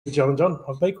John and John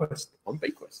of Bequest. On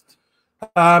Bequest.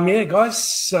 Yeah, guys.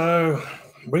 So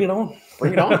bring it on.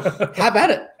 Bring it on. How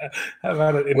about it? How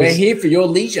about it? We're here for your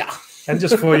leisure. And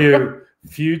just for you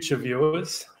future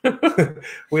viewers,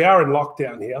 we are in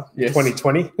lockdown here, Yes.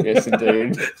 2020. Yes,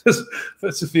 indeed.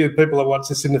 There's a few people that watch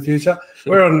this in the future.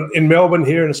 We're in Melbourne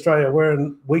here in Australia. We're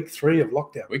in week 3 of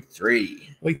lockdown. Week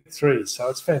 3. Week 3. So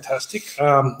it's fantastic.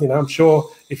 I'm sure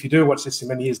if you do watch this in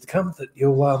many years to come, that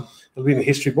you'll be in the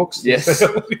history books. Yes.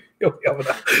 You'll be able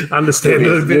to understand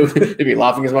it a bit. You'll be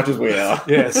laughing as much as we are.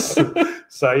 Yes.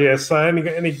 So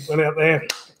anyone out there,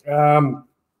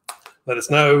 let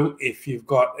us know if you've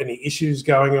got any issues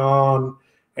going on,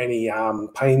 any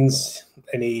pains,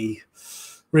 any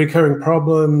recurring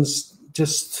problems.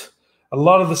 Just a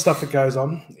lot of the stuff that goes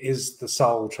on is the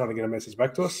soul trying to get a message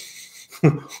back to us,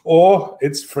 or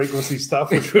it's frequency stuff,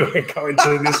 which we won't go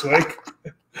into this week.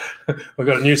 We've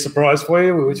got a new surprise for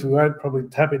you, which we won't probably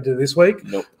tap into this week.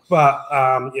 Nope. But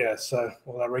so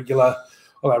all our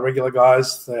regular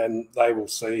guys, then they will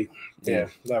see. Yeah,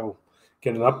 they will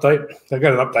get an update. They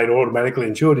get an update automatically,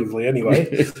 intuitively, anyway.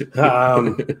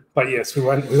 But yes, we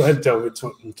won't delve into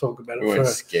it and talk about it. We won't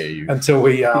scare you until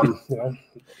we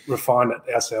refine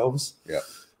it ourselves. Yeah.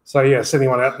 So yes,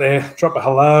 anyone out there, drop a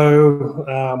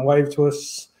hello, wave to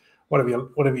us,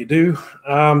 whatever you do.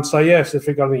 So yes, if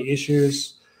you've got any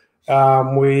issues,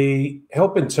 we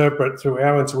help interpret through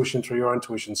our intuition, through your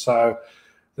intuition. So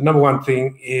the number one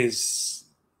thing is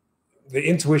the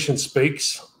intuition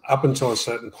speaks up until a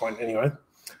certain point anyway,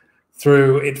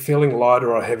 through it feeling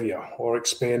lighter or heavier or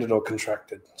expanded or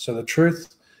contracted. So the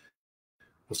truth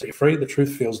will set you free. The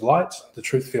truth feels light. The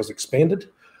truth feels expanded.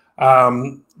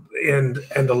 And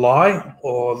the lie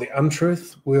or the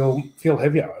untruth will feel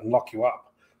heavier and lock you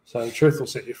up. So the truth will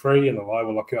set you free and the lie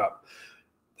will lock you up.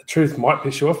 The truth might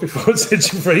piss you off before it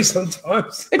sets you free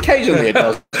sometimes. Occasionally it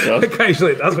does.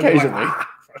 Occasionally it does. Occasionally.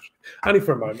 Only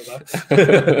for a moment,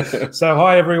 though. So,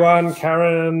 hi, everyone.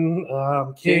 Karen,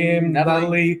 Kim,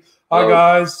 Natalie. Hi,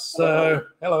 guys.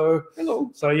 Hello.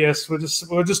 Hello. So, yes, we're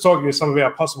just talking to some of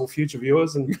our possible future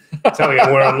viewers and telling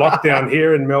them we're on lockdown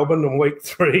here in Melbourne on week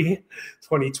 3,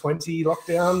 2020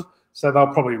 lockdown. So they'll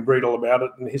probably read all about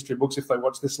it in the history books if they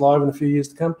watch this live in a few years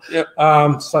to come. Yep.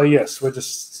 So, yes, we're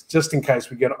just in case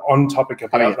we get on topic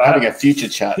about that. Having a future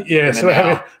chat. Yeah, so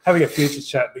we're having a future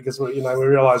chat because we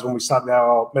realised when we started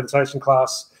our meditation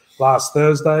class last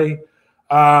Thursday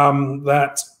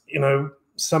that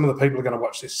some of the people are going to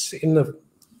watch this in the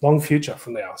long future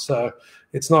from now. So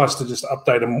it's nice to just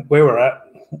update them where we're at,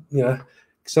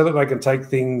 so that they can take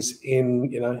things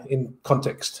in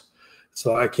context. It's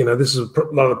like, this is a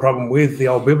lot of the problem with the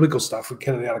old biblical stuff. We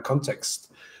get it out of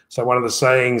context. So one of the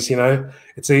sayings,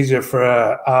 it's easier for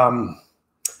a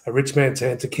rich man to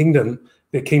enter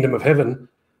the kingdom of heaven,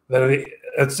 than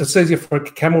it's easier for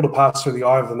a camel to pass through the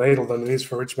eye of the needle than it is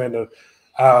for a rich man to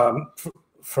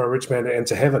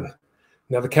enter heaven.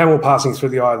 Now, the camel passing through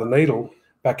the eye of the needle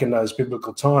back in those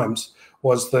biblical times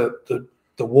was the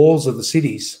walls of the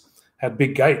cities had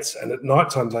big gates, and at night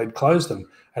time they'd close them.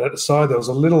 And at the side there was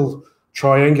a little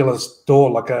triangular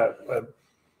door, like a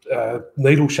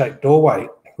needle-shaped doorway,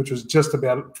 which was just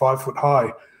about 5 foot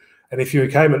high. And if you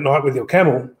came at night with your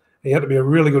camel, you had to be a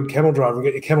really good camel driver and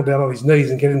get your camel down on his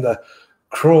knees and get him to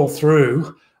crawl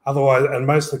through. Otherwise, and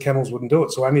most of the camels wouldn't do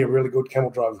it, so only a really good camel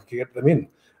driver could get them in.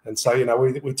 And so,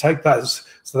 we take those.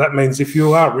 So that means if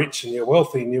you are rich and you're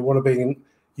wealthy and you want to be in,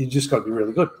 you just got to be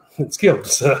really good and skilled.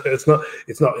 So it's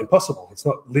not impossible. It's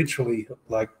not literally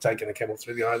like taking a camel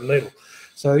through the eye of the needle.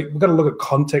 So we've got to look at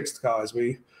context, guys.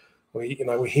 We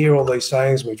hear all these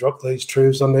sayings, we drop these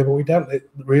truths on there, but we don't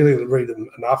really read them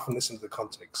enough and listen to the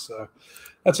context. So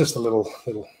that's just a little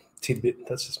tidbit.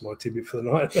 That's just my tidbit for the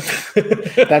night.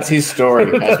 That's his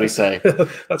story, as we say.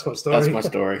 That's my story. That's my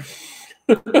story.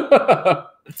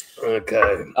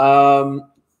 Okay.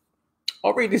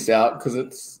 I'll read this out because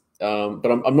it's, but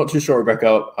I'm not too sure,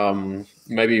 Rebecca.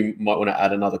 Maybe you might want to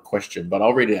add another question, but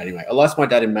I'll read it anyway. I lost my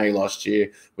dad in May last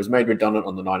year, was made redundant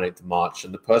on the 19th of March,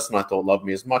 and the person I thought loved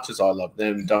me as much as I loved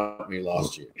them dumped me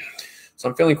last year. So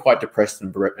I'm feeling quite depressed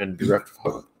and bereft of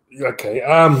hope. Okay.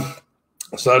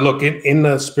 So look, in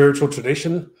the spiritual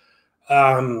tradition,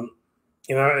 a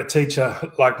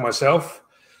teacher like myself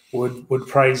would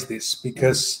praise this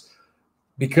because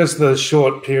the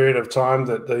short period of time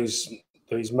that these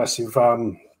massive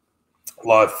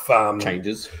life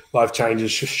changes,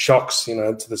 shocks,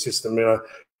 to the system,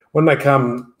 when they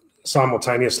come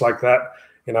simultaneous like that,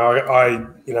 I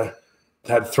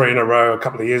had 3 in a row a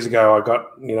couple of years ago. I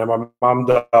got, my mum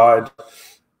died.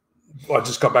 I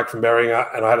just got back from burying her,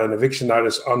 and I had an eviction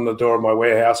notice on the door of my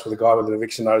warehouse with a guy with an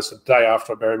eviction notice the day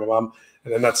after I buried my mum.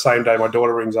 And then that same day, my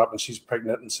daughter rings up and she's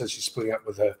pregnant and says she's splitting up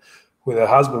with her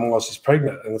husband while she's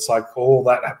pregnant. And it's like all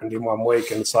that happened in 1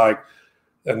 week. And it's like,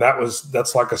 and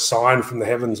that's like a sign from the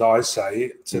heavens, I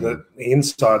say, to the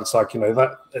inside. It's like,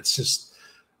 that it's just,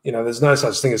 there's no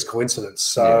such thing as coincidence.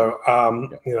 So,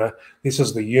 this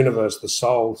is the universe, the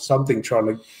soul, something trying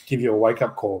to give you a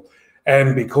wake-up call.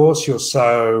 And because you're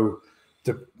so,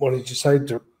 what did you say,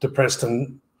 depressed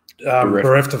and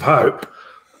bereft of hope,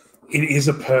 it is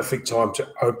a perfect time to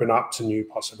open up to new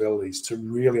possibilities, to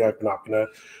really open up.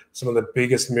 Some of the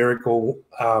biggest miracle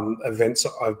events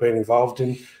I've been involved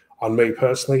in, on me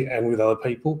personally and with other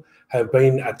people, have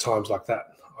been at times like that.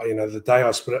 The day I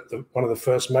split up, one of the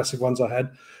first massive ones I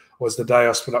had was the day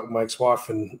I split up with my ex-wife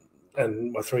and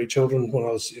my 3 children when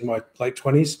I was in my late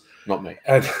 20s. Not me.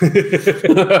 And,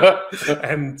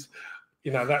 and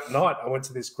that night I went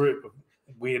to this group of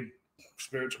weird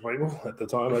spiritual people at the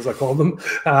time, as I called them.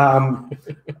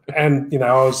 And,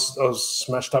 I was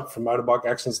smashed up from motorbike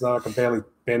accidents and I could barely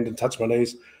bend and touch my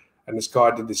knees. And this guy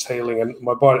did this healing, and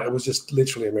my body, it was just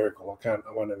literally a miracle. I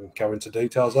won't even go into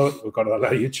details of it. We've got it on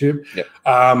our YouTube. Yep.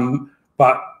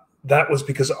 But that was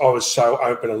because I was so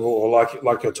open and raw,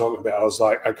 like you're talking about. I was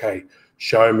like, okay,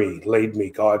 show me, lead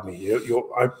me, guide me.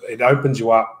 It opens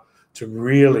you up to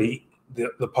really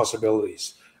the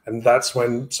possibilities. And that's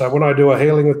when I do a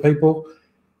healing with people,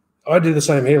 I do the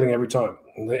same healing every time.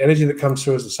 And the energy that comes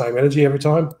through is the same energy every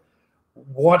time.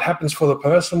 What happens for the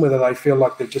person, whether they feel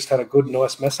like they've just had a good,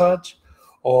 nice massage,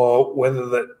 or whether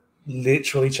that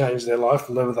literally changed their life,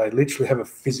 and whether they literally have a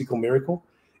physical miracle,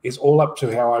 is all up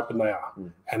to how open they are.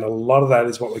 And a lot of that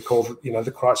is what we call,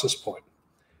 the crisis point.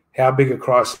 How big a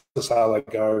crisis are they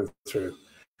going through?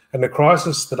 And the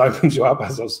crisis that opens you up,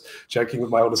 as I was joking with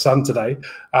my older son today,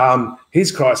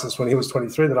 his crisis when he was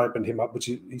 23 that opened him up, which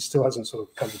he still hasn't sort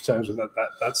of come to terms with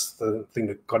that's the thing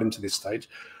that got him to this stage,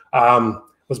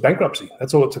 was bankruptcy.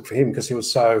 That's all it took for him, because he was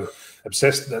so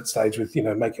obsessed at that stage with,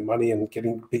 making money and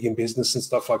getting big in business and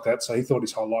stuff like that. So he thought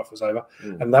his whole life was over,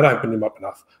 and that opened him up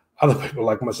enough. Other people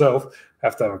like myself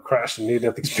have to have a crash and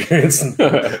near-death experience and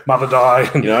mother die.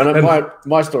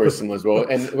 My story is similar as well.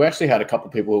 And we actually had a couple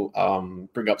of people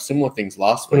bring up similar things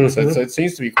last week. So it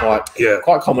seems to be quite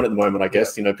common at the moment, I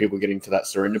guess, people getting to that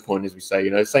surrender point, as we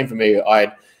say. Same for me.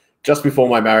 Just before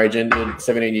my marriage ended,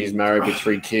 17 years married with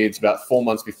 3 kids. About 4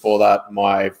 months before that,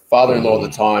 my father-in-law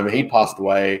at the time, he passed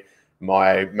away.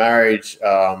 My marriage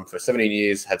for 17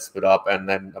 years had split up, and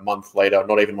then a month later,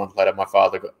 not even a month later, my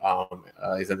father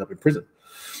he's ended up in prison.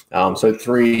 So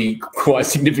 3 quite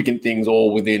significant things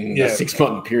all within a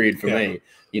 6-month period for me,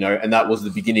 and that was the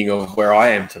beginning of where I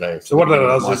am today. So what that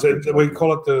does is we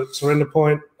call it the surrender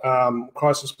point,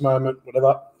 crisis moment,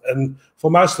 whatever. And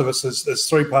for most of us, there's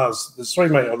 3 paths. There's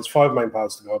 5 main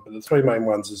paths to God, but the 3 main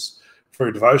ones is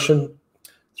through devotion,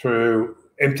 through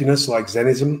emptiness like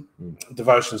Zenism.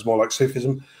 Devotion is more like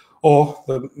Sufism, or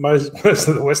the most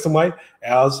of the Western way,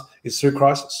 ours is through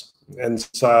crisis. And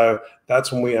so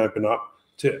that's when we open up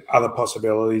to other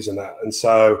possibilities and that. And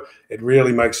so it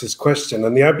really makes us question.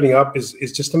 And the opening up is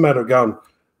just a matter of going,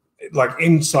 like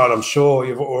inside, I'm sure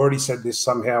you've already said this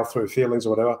somehow through feelings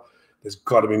or whatever, there's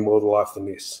got to be more to life than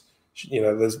this.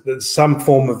 There's some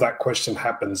form of that question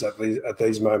happens at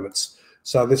these moments.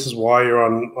 So this is why you're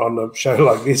on a show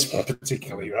like this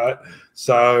particularly, right?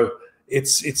 So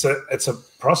it's a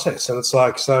process, and it's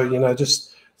like,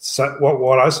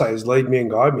 what I say is lead me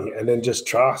and guide me, and then just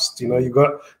trust.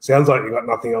 Sounds like you've got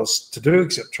nothing else to do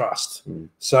except trust.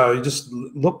 So you just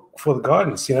look for the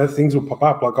guidance. Things will pop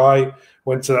up. Like I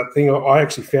went to that thing. I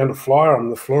actually found a flyer on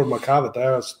the floor of my car the day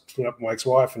I was putting up with my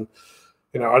ex-wife, and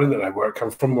I didn't know where it came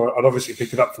from. I'd obviously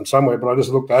picked it up from somewhere, but I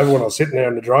just looked over when I was sitting there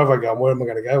in the driveway going, where am I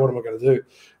going to go? What am I going to do?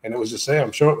 And it was just there.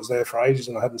 I'm sure it was there for ages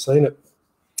and I hadn't seen it.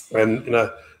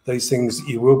 And, these things,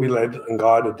 you will be led and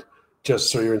guided just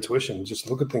through your intuition. Just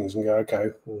look at things and go,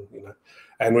 okay, well,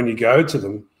 and when you go to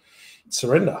them,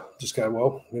 surrender. Just go,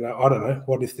 well, I don't know.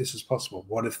 What if this is possible?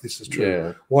 What if this is true?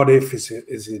 Yeah. What if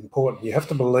is important? You have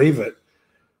to believe it.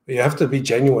 You have to be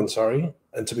genuine,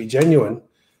 and to be genuine,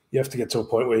 you have to get to a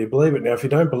point where you believe it. Now, if you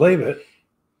don't believe it,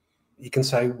 you can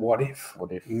say, what if?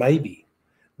 What if? Maybe.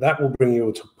 That will bring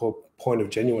you to a point of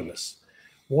genuineness.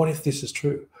 What if this is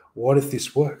true? What if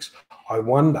this works? I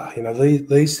wonder.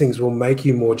 These things will make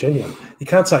you more genuine. You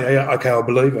can't say, yeah, okay, I'll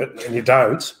believe it, and you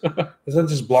don't, because that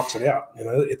just blocks it out.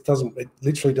 It doesn't. It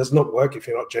literally does not work if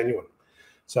you're not genuine.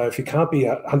 So if you can't be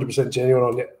 100% genuine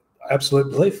on your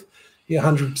absolute belief, you're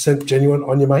 100% genuine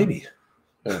on your maybe.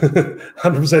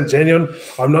 100% genuine.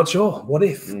 I'm not sure. What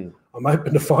if? I'm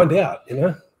open to find out.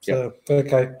 So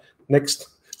okay. Next.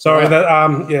 Sorry. That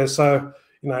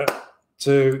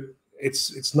So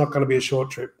it's not going to be a short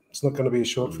trip. It's not going to be a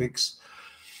short fix.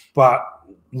 But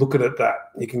look at it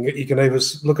that you can either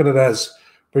look at it as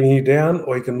bringing you down,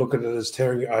 or you can look at it as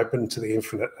tearing you open to the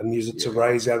infinite and use it to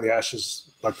raise out of the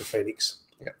ashes like the phoenix.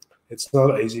 Yeah. It's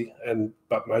not easy,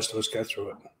 but most of us go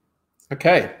through it.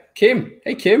 Okay, Kim.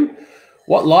 Hey, Kim.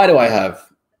 What lie do I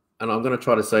have? And I'm going to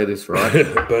try to say this right.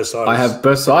 Bursitis. I have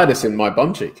bursitis in my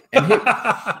bum cheek. And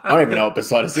I don't even know what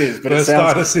bursitis is, but it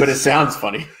sounds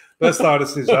funny.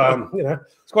 Bursitis is,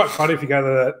 it's quite funny if you go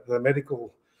to the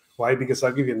medical way, because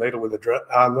they'll give you a needle with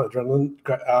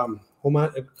adrenaline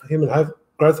hormone, human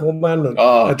growth hormone, and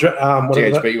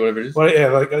GHB, whatever it is. Well, yeah,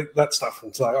 like that stuff.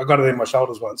 And so I got it in my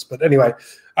shoulders once. But anyway,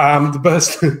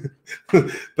 the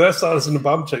bursitis in the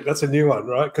bum cheek, that's a new one,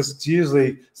 right? Because it's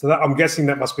usually, I'm guessing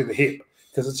that must be the hip,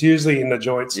 because it's usually in the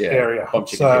joints area. Bum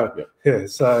cheek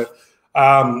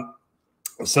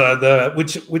so the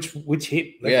which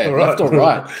hip? Left or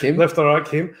right, Kim? Left or right,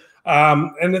 Kim?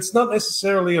 And it's not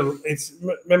necessarily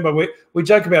remember, we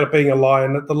joke about it being a lie,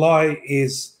 and that the lie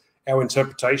is our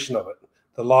interpretation of it.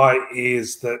 The lie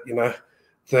is that,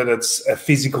 that it's a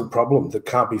physical problem that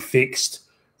can't be fixed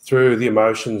through the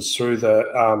emotions, through the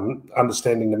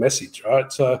understanding the message,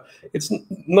 right? So it's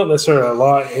not necessarily a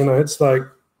lie, it's like,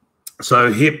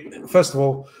 so hip, first of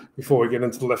all, before we get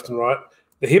into the left and right,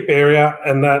 the hip area,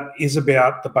 and that is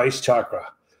about the base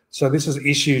chakra. So this is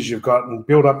issues you've got, and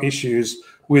build up issues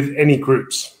with any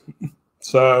groups.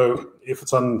 So if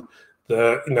it's on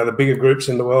the bigger groups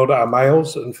in the world are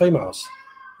males and females.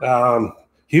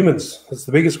 Humans, it's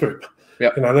the biggest group.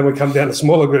 Yep. Then we come down to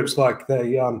smaller groups like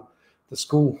the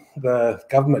school, the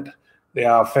government,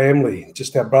 our family,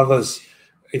 just our brothers.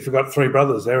 If you've got 3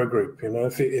 brothers, they're a group.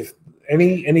 If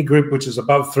any group which is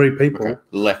above 3 people. Okay.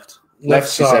 Left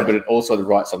side. Said, but also the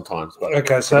right sometimes. But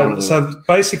okay, so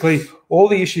basically all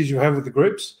the issues you have with the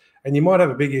groups, and you might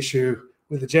have a big issue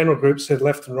with the general group, said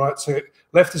left and right. So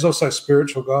left is also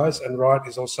spiritual, guys, and right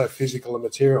is also physical and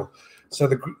material. So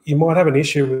you might have an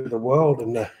issue with the world.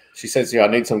 And she says, I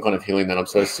need some kind of healing, that I'm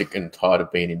so sick and tired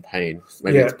of being in pain.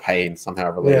 Maybe it's pain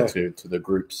somehow related to the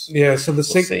groups. Yeah, so the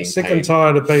sick and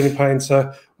tired of being in pain.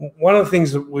 So one of the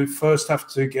things that we first have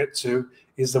to get to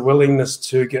is the willingness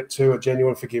to get to a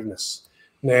genuine forgiveness.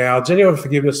 Now, genuine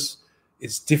forgiveness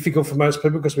is difficult for most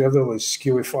people because we have all these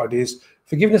skew-if ideas.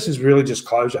 Forgiveness is really just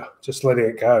closure, just letting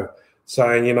it go,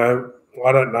 saying,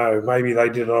 I don't know, maybe they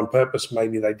did it on purpose,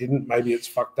 maybe they didn't, maybe it's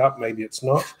fucked up, maybe it's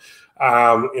not.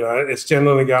 It's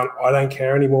generally going, I don't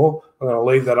care anymore. I'm going to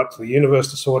leave that up to the universe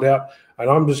to sort out, and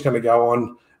I'm just going to go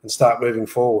on and start moving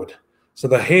forward. So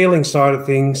the healing side of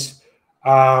things,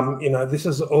 this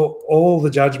is all the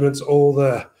judgments, all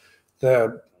the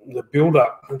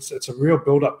build-up. It's a real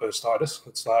build-up bursitis.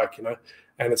 It's like, and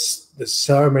there's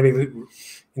so many,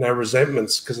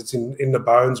 resentments, because it's in the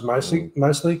bones mostly.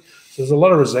 So there's a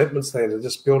lot of resentments there that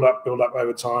just build up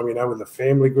over time, with the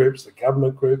family groups, the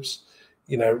government groups,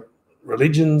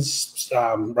 religions,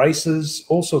 races,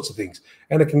 all sorts of things.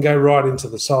 And it can go right into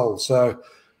the soul. So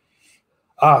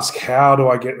ask, how do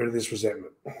I get rid of this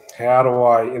resentment? How do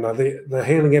I, the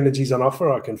healing energy is on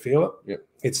offer. I can feel it. Yep.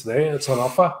 It's there. It's on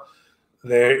offer.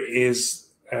 There is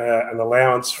an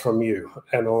allowance from you.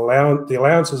 And the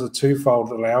allowance is a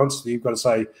twofold allowance. You've got to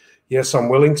say, yes, I'm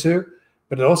willing to.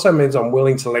 But it also means I'm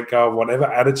willing to let go of whatever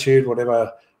attitude,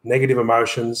 whatever negative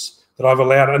emotions that I've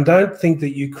allowed. And don't think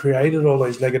that you created all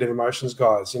these negative emotions,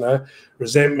 guys.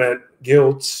 Resentment,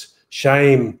 guilt,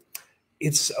 shame.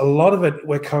 It's a lot of it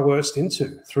we're coerced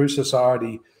into through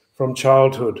society from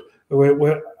childhood.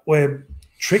 We're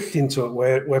tricked into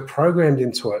it. We're programmed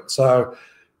into it. So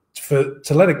to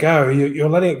let it go, you're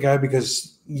letting it go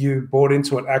because you bought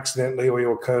into it accidentally, or you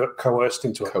were coerced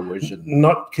into it. Coercion.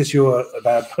 Not because you're a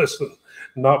bad person.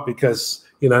 Not because,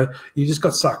 you just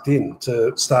got sucked in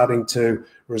to starting to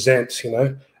resent,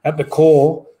 At the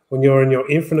core, when you're in your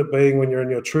infinite being, when you're in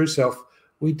your true self,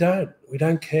 we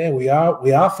don't care. We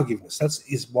are forgiveness. That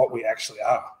is what we actually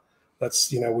are.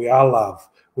 That's, we are love.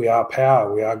 We are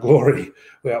power. We are glory.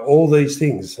 We are all these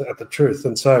things at the truth.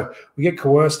 And so we get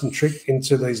coerced and tricked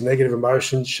into these negative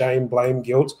emotions, shame, blame,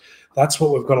 guilt. That's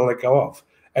what we've got to let go of.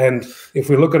 And if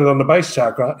we look at it on the base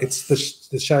chakra, it's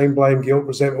the shame, blame, guilt,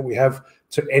 resentment we have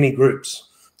to any groups.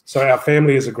 So our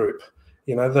family is a group.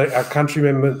 Our country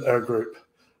members are a group.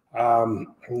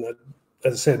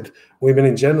 As I said, women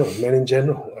in general, men in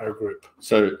general are a group.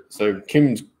 So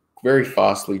Kim's very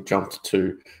fastly jumped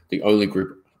to the only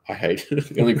group I hate,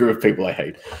 the only group of people I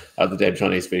hate, are the dead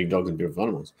Chinese feeding dogs and beautiful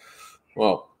animals.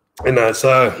 Well,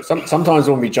 so sometimes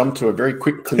when we jump to a very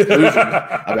quick conclusion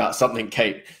about something,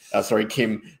 Kim,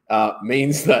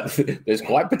 means that there's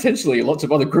quite potentially lots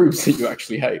of other groups that you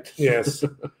actually hate. Yes.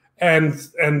 And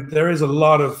there is a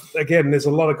lot of, again, there's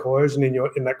a lot of coercion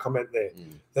in that comment there.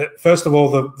 That first of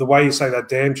all, the way you say that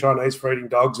damn Chinese for eating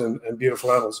dogs and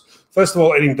beautiful animals. First of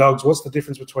all, eating dogs. What's the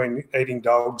difference between eating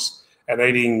dogs and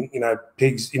eating,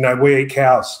 pigs? We eat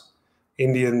cows.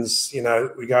 Indians,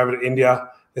 we go over to India.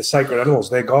 They're sacred animals.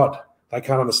 They're God. They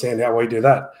can't understand how we do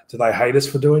that. Do they hate us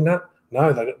for doing that?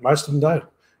 No, most of them don't.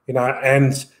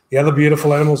 And the other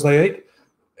beautiful animals they eat,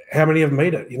 how many of them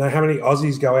eat it? How many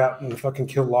Aussies go out and fucking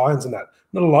kill lions and that?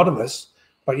 Not a lot of us,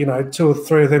 but 2 or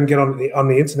 3 of them get on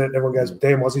the internet and everyone goes,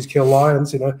 damn, Aussies kill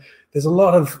lions. There's a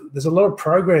lot of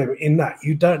program in that.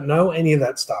 You don't know any of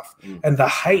that stuff. And the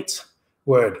hate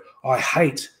word, I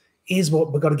hate, is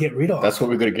what we've got to get rid of. That's what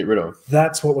we've got to get rid of.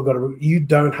 That's what we've got to. You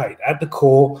don't hate. At the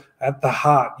core, at the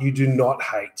heart, you do not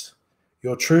hate.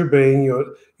 Your true being,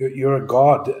 you're a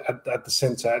God at the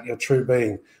center, at your true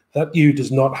being. That you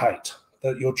does not hate.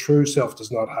 That your true self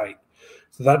does not hate.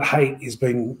 So that hate you've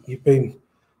been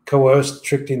coerced,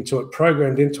 tricked into it,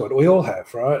 programmed into it. We all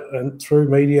have, right? And through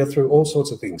media, through all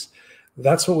sorts of things.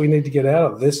 That's what we need to get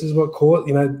out of. This is what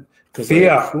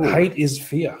fear, hate is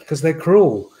fear because they're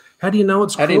cruel. How do you know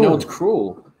it's cruel? How do you know it's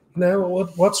cruel?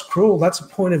 What's cruel? That's a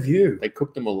point of view. They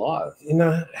cooked them alive.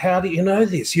 How do you know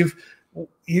this? Have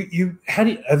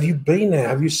you been there?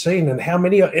 Have you seen? And how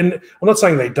many and I'm not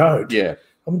saying they don't. Yeah.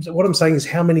 What I'm saying is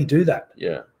how many do that?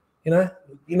 Yeah.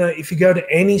 If you go to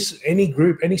any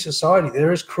group, any society,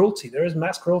 there is cruelty. There is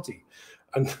mass cruelty.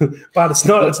 But it's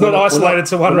not isolated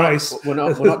to one race. We're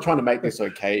not trying to make this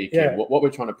okay. Yeah. What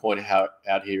we're trying to point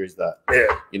out here is that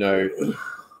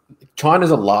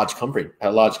China's a large country,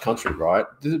 right?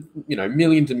 There's,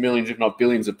 millions and millions, if not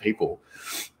billions of people.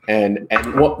 And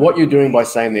what you're doing by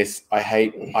saying this, I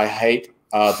hate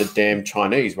the damn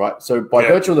Chinese, right? So by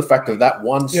virtue of the fact of that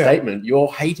one statement,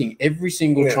 you're hating every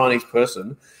single Chinese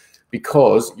person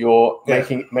because you're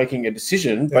making a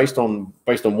decision based on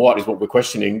what we're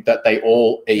questioning, that they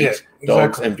all eat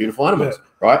dogs and beautiful animals,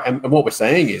 right? And what we're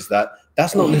saying is that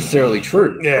that's not necessarily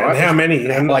true. Yeah, right? and how many?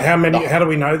 How many? How do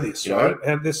we know this? Right?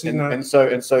 And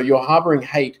so you're harboring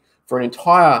hate for an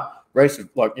entire race of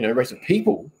race of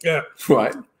people. Yeah.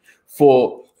 Right.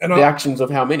 For the actions of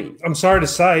how many? I'm sorry to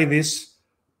say this,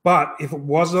 but if it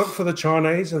wasn't for the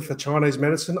Chinese and for Chinese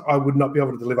medicine, I would not be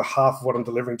able to deliver half of what I'm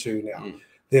delivering to you now.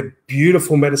 They're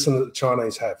beautiful medicine that the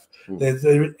Chinese have.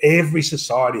 Every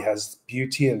society has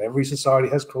beauty and every society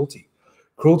has cruelty.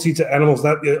 Cruelty to animals.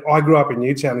 I grew up in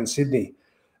Newtown in Sydney,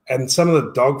 and some of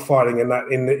the dog fighting in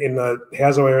the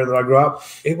Hounslow area that I grew up,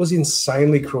 it was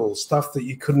insanely cruel stuff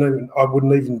that I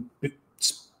wouldn't even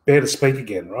bear to speak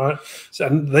again, right? So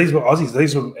and these were Aussies.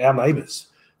 These were our neighbours.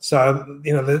 So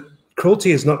the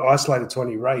cruelty is not isolated to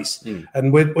any race,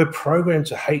 and we're programmed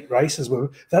to hate races.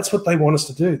 That's what they want us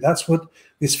to do. That's what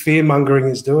this fear mongering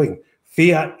is doing.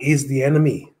 Fear is the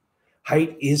enemy.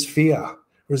 Hate is fear.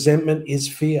 Resentment is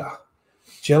fear.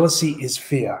 Jealousy is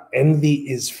fear. Envy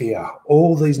is fear.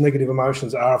 All these negative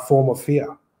emotions are a form of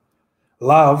fear.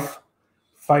 Love,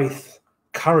 faith,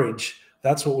 courage,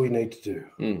 that's what we need to do.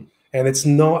 And it's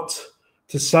not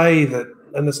to say that,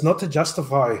 and it's not to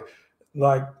justify,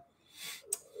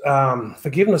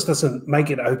 forgiveness doesn't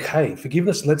make it okay.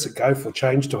 Forgiveness lets it go for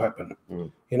change to happen.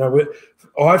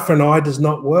 Eye for an eye does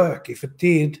not work. If it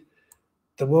did,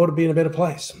 the world would be in a better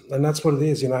place. And that's what it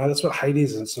is, that's what hate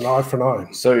is. It's an eye for an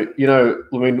eye. So,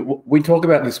 we talk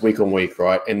about this week on week,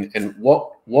 right? And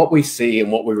what we see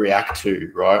and what we react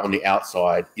to, right, on the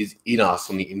outside is in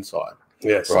us on the inside.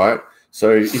 Yes. Right?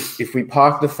 So if we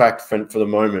park the fact for the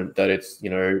moment that it's,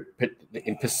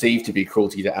 perceived to be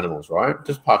cruelty to animals, right?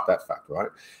 Just park that fact, right?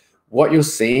 What you're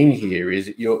seeing here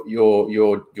is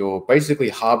you're basically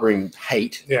harboring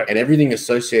hate and everything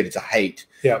associated to hate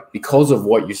because of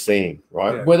what you're seeing,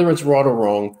 right? Yeah. Whether it's right or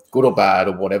wrong, good or bad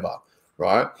or whatever,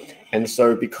 right? And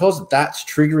so because that's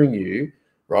triggering you,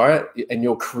 right, and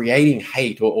you're creating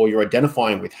hate or you're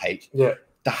identifying with hate,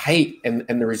 the hate and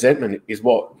the resentment is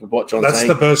what John's saying. That's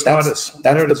the bursitis.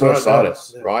 That's the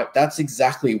bursitis, right? That's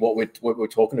exactly what we're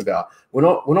talking about. We're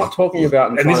not talking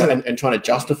about and trying to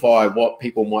justify what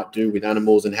people might do with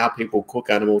animals and how people cook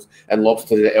animals and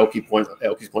lobster to Elky's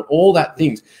point, all that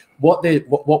things. What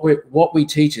we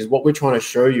teach is what we're trying to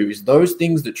show you is those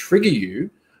things that trigger you,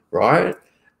 right,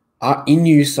 are in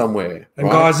you somewhere. And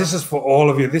right? guys, this is for all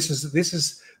of you. This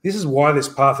is why this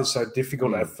path is so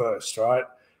difficult at first, right?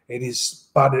 It is,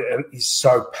 but it is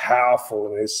so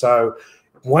powerful, and it's so.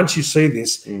 Once you see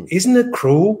this, isn't it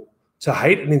cruel to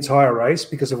hate an entire race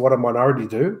because of what a minority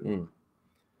do?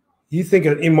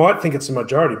 You might think it's a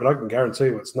majority, but I can guarantee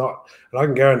you it's not. And I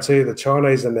can guarantee you the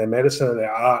Chinese and their medicine and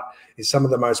their art is some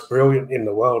of the most brilliant in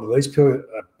the world. These people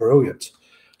are brilliant,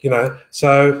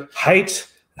 So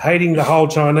hate hating the whole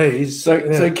Chinese.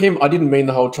 So Kim, I didn't mean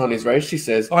the whole Chinese race. She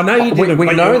says, I know you didn't.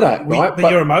 We know that, right?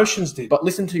 But your emotions did. But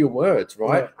listen to your words,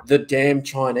 right? Yeah. The damn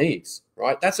Chinese,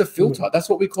 right? That's a filter. That's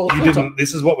what we call a You filter. didn't.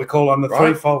 This is what we call on the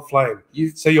threefold flame.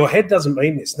 So your head doesn't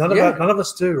mean this. None of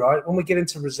us do, right? When we get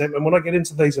into resentment, when I get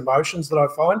into these emotions that I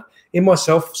find in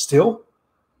myself still,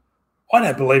 I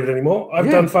don't believe it anymore.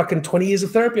 I've done fucking 20 years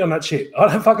of therapy on that shit.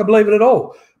 I don't fucking believe it at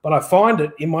all. But I find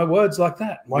it in my words like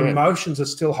that. My emotions are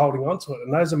still holding on to it.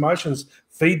 And those emotions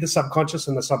feed the subconscious,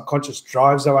 and the subconscious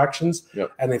drives our actions.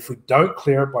 Yep. And if we don't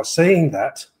clear it by seeing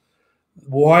that,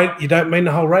 why you don't mean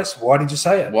the whole race? Why did you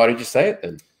say it? Why did you say it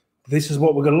then? This is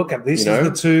what we're going to look at. This is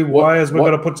the two wires we're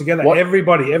going to put together.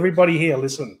 Everybody here,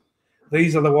 listen.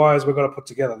 These are the wires we're going to put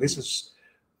together. This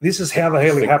is how the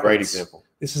healing happens. Great example.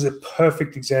 This is a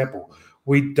perfect example.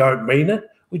 We don't mean it.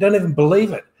 We don't even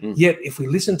believe it. Yet, if we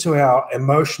listen to our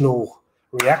emotional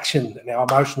reaction and our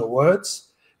emotional words,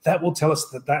 that will tell us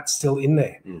that that's still in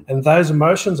there. And those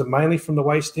emotions are mainly from the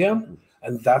waist down,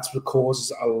 and that's what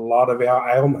causes a lot of our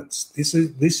ailments. This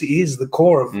is the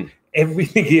core of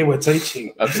everything here we're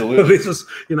teaching. Absolutely. This is,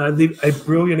 a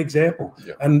brilliant example.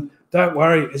 Yeah. And don't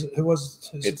worry,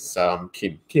 It's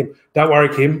Kim. Kim. Don't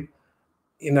worry, Kim.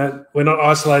 We're not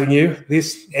isolating you.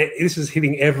 This is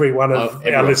hitting every one of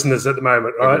our listeners at the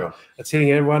moment, right? Everyone. It's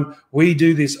hitting everyone. We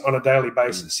do this on a daily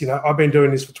basis. I've been doing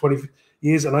this for 20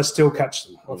 years and I still catch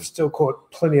them. I've still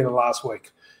caught plenty in the last week.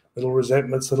 Little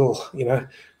resentments, little,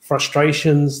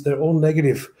 frustrations. They're all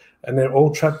negative and they're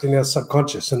all trapped in our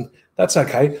subconscious. And that's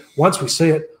okay. Once we see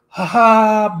it,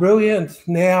 brilliant.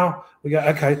 Now we go,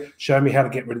 okay, show me how to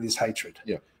get rid of this hatred.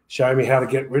 Yeah. Show me how to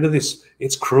get rid of this.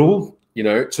 It's cruel.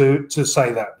 To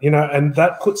say that, and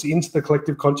that puts into the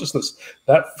collective consciousness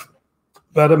that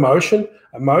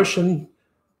emotion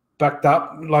backed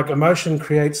up, like emotion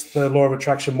creates the law of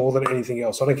attraction more than anything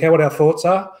else. I don't care what our thoughts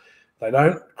are. They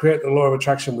don't create the law of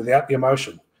attraction without the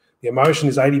emotion. The emotion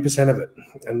is 80% of it.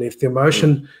 And if the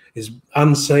emotion is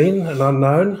unseen and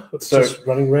unknown, it's just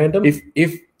running random.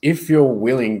 If you're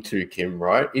willing to, Kim,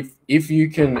 right? If you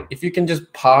can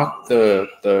just park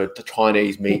the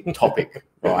Chinese meat topic,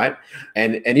 right?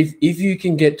 And if you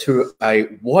can get to a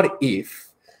what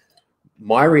if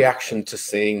my reaction to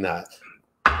seeing that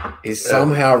is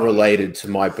somehow related to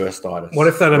my burstitis. What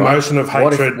if that emotion of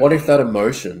hatred? What if that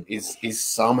emotion is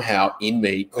somehow in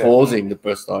me causing the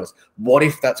burstitis? What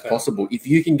if that's possible? If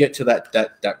you can get to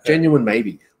that genuine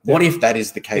maybe, what if that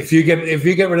is the case? If you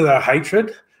get rid of that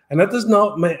hatred. And that does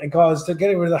not mean, guys,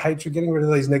 getting rid of the hatred, getting rid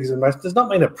of these negative emotions, does not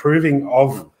mean approving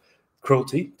of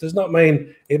cruelty. Does not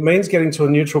mean, it means getting to a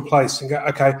neutral place and go,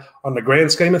 okay, on the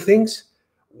grand scheme of things,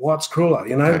 what's crueler?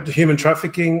 Human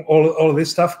trafficking, all of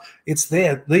this stuff, it's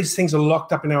there. These things are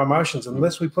locked up in our emotions.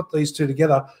 Unless we put these two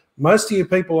together, most of you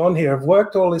people on here have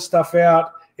worked all this stuff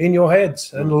out in your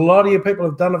heads. And a lot of you people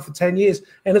have done it for 10 years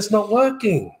and it's not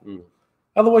working.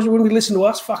 Otherwise, you wouldn't be listening to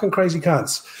us, fucking crazy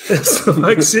cunts.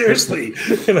 Like, seriously,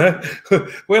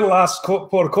 we're the last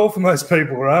port of call for most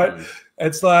people, right?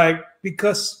 It's like,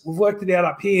 because we've worked it out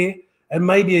up here and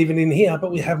maybe even in here,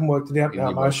 but we haven't worked it out in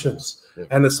our emotions. Yeah.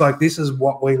 And it's like, this is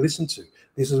what we listen to.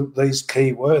 This is these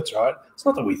key words, right? It's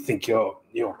not that we think you're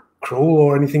cruel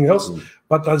or anything else,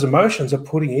 but those emotions are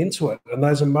putting into it. And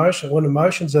those emotions, when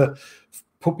emotions are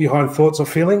put behind thoughts or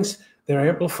feelings, they're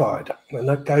amplified, and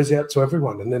that goes out to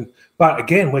everyone. And then, but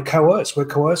again, we're coerced. We're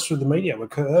coerced through the media. We're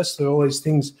coerced through all these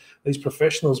things, these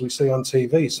professionals we see on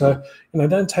TV. So,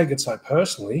 don't take it so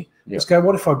personally. Just go,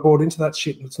 what if I bought into that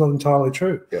shit and it's not entirely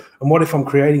true? And what if I'm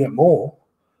creating it more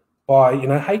by,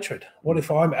 hatred? What if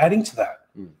I'm adding to that?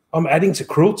 I'm adding to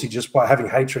cruelty just by having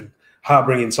hatred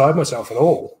harboring inside myself at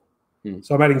all.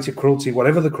 So I'm adding to cruelty,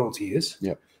 whatever the cruelty is.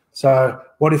 So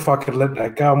what if I could let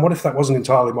that go? And what if that wasn't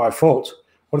entirely my fault?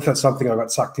 What if that's something I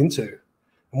got sucked into?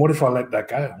 And what if I let that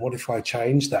go? What if I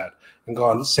change that and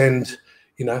go and send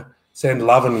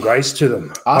love and grace to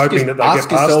them, hoping that they get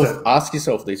past it? Ask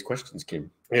yourself these questions,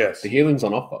 Kim. Yes. The healing's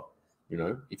on offer.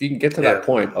 If you can get to that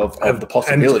point of the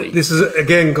possibility. And this is,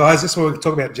 again, guys, this is what we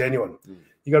talk about genuine.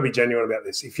 You got to be genuine about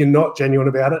this. If you're not genuine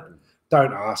about it,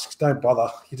 don't ask. Don't bother.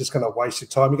 You're just going to waste your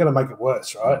time. You're going to make it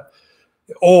worse, right?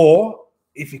 Or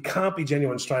if you can't be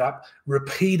genuine straight up,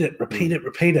 repeat it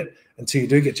until you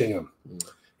do get genuine.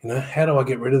 How do I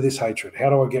get rid of this hatred? How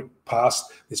do I get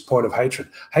past this point of hatred?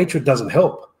 Hatred doesn't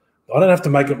help. I don't have to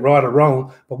make it right or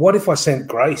wrong, but what if I sent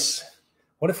grace?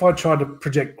 What if I tried to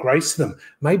project grace to them?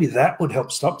 Maybe that would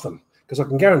help stop them, because I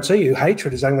can guarantee you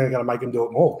hatred is only going to make them do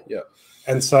it more. Yeah.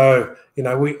 And so,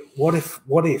 what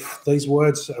if these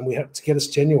words, and we have to get us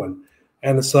genuine.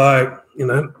 And it's like,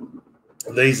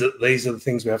 these are the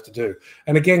things we have to do.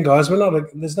 And again, guys,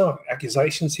 there's no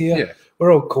accusations here. Yeah.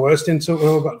 We're all coerced into it. We've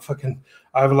all got fucking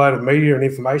overload of media and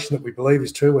information that we believe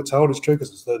is true. We're told is true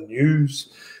because it's the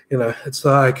news. You know, it's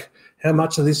like, how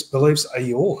much of this beliefs are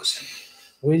yours?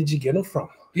 Where did you get them from?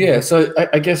 Yeah, so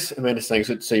I guess Amanda's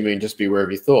saying, so you mean just be aware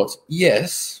of your thoughts?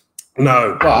 Yes.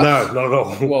 No, But- no, not at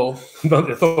all. Well, Not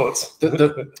your thoughts.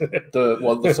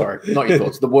 sorry, not your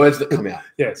thoughts. The words that come out.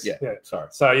 Yes. Yeah. Yeah. Sorry.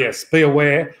 So yes, be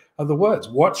aware of the words.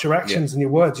 Watch your actions and your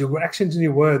words. Your actions and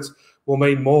your words will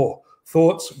mean more.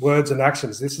 Thoughts, words, and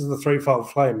actions. This is the threefold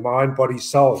flame: mind, body,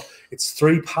 soul. It's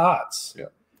 3 parts. Yeah.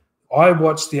 I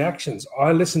watch the actions.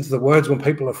 I listen to the words when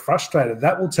people are frustrated.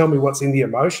 That will tell me what's in the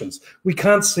emotions. We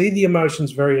can't see the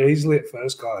emotions very easily at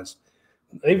first, guys.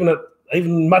 Even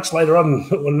much later on,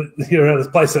 when you're at a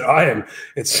place that I am,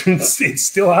 it's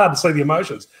still hard to see the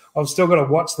emotions. I've still got to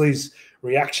watch these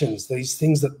reactions, these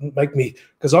things that make me,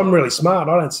 because I'm really smart.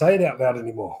 I don't say it out loud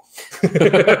anymore.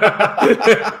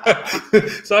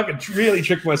 So I can really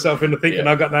trick myself into thinking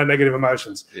I've got no negative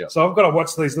emotions. Yeah. So I've got to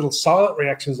watch these little silent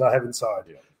reactions I have inside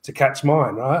to catch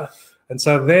mine, right? And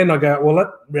so then I go, well,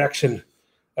 that reaction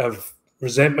of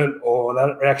resentment or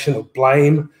that reaction of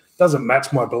blame doesn't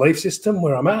match my belief system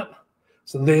where I'm at.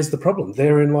 So there's the problem.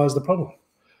 Therein lies the problem.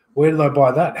 Where did I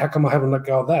buy that? How come I haven't let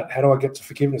go of that? How do I get to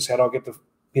forgiveness? How do I get to,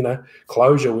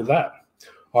 closure with that?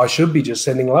 I should be just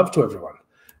sending love to everyone.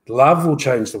 Love will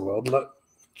change the world.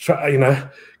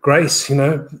 Grace,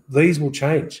 these will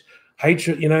change.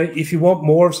 Hatred, if you want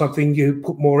more of something, you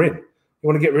put more in. You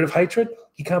want to get rid of hatred?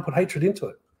 You can't put hatred into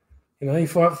it. You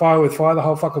fight fire with fire, the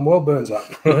whole fucking world burns up.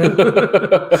 Right?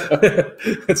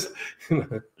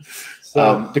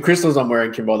 The crystals I'm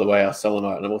wearing, Kim, by the way, are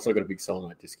selenite, and I've also got a big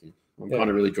selenite disc here. I'm kind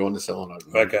of really drawn to selenite.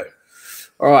 Okay.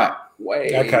 All right. Way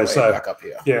so back up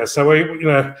here. Yeah, so we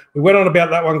went on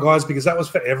about that one, guys, because that was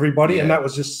for everybody, and that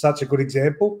was just such a good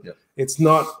example. Yep. It's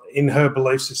not in her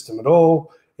belief system at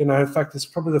all. In fact, it's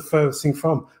probably the furthest thing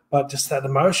from, but just that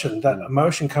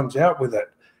emotion comes out with it.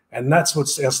 And that's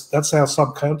our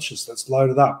subconscious that's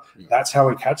loaded up. That's how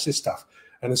we catch this stuff.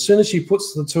 And as soon as she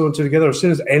puts the 2 and 2 together, as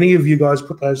soon as any of you guys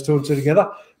put those 2 and 2 together,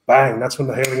 bang, that's when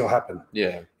the healing will happen.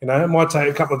 Yeah. It might take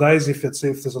a couple of days if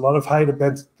there's a lot of hate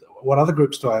about what other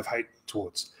groups do I have hate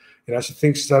towards. She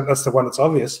thinks that's the one that's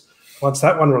obvious. Once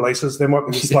that one releases, there might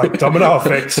be this like domino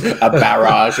effect. A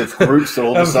barrage of groups that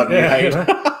all of a sudden you hate.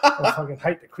 I fucking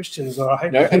hate the Christians, or I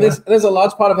hate. And there's a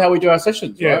large part of how we do our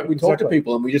sessions, Yeah, right? We talk to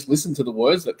people and we just listen to the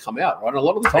words that come out, right? And a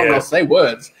lot of the time they'll say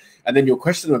words, and then you'll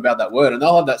question them about that word, and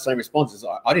they'll have that same response. It's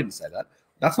like, I didn't say that.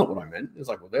 That's not what I meant. It's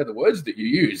like, well, they're the words that you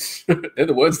use. They're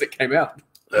the words that came out.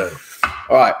 Yeah.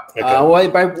 All right.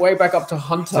 Okay. Way back up to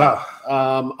Hunter.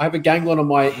 I have a ganglion on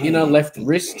my inner left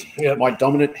wrist, my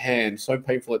dominant hand. So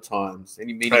painful at times.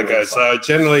 Any meaning? Okay, so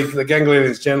generally the ganglion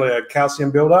is generally a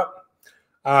calcium buildup,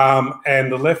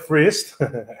 and the left wrist.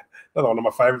 Another one of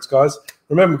my favorites, guys.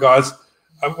 Remember, guys,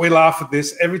 we laugh at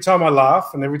this every time I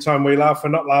laugh, and every time we laugh, we're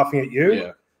not laughing at you.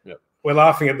 Yeah. We're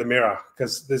laughing at the mirror,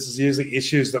 because this is usually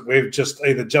issues that we've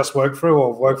either just worked through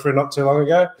or worked through not too long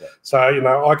ago. Yeah. So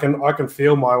I can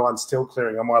feel my one still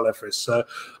clearing on my left wrist. So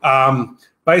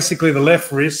basically, the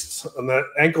left wrist and the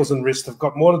ankles and wrist have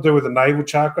got more to do with the navel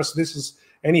chakra. So this is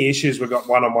any issues we've got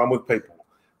one-on-one with people.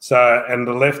 So, and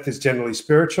the left is generally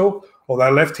spiritual,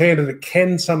 although left-handed, it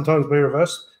can sometimes be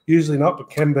reversed. Usually not, but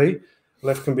can be.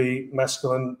 Left can be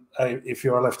masculine if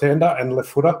you're a left-hander and left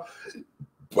footer.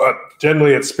 But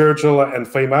generally it's spiritual and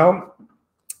female,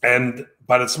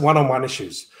 but it's one-on-one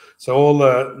issues. So all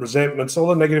the resentments, all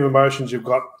the negative emotions you've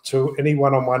got to any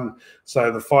one-on-one, so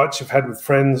the fights you've had with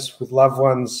friends, with loved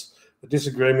ones, the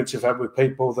disagreements you've had with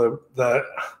people, the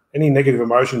any negative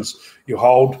emotions you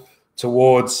hold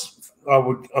towards,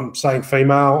 I'm saying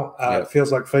female, it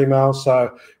feels like female.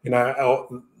 So,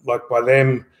 like by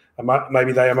them,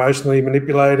 maybe they emotionally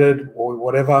manipulated or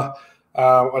whatever.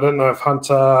 I don't know if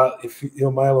Hunter, if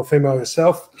you're male or female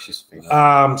yourself. She's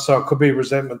female. So it could be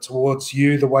resentment towards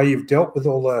you, the way you've dealt with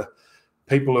all the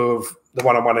people who have the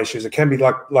one-on-one issues. It can be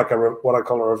like what I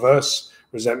call a reverse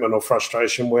resentment or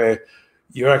frustration, where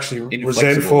you're actually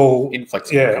resentful,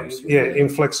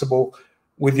 inflexible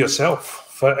with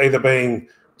yourself for either being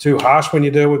too harsh when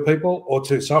you deal with people or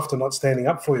too soft and not standing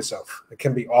up for yourself. It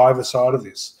can be either side of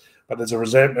this. But there's a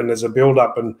resentment, there's a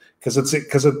build-up, and because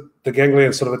the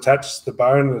ganglion sort of attaches to the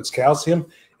bone and it's calcium,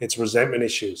 it's resentment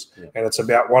issues, and it's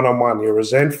about one-on-one. You're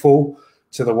resentful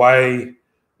to the way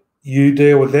you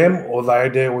deal with them, or they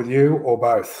deal with you, or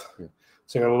both. Yeah.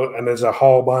 So you're gonna look, and there's a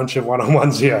whole bunch of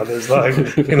one-on-ones here. There's like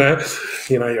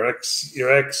your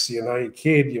ex, your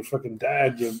kid, your fucking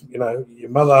dad, your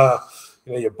mother,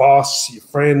 your boss, your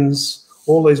friends,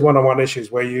 all these one-on-one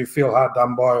issues where you feel hard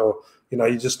done by, or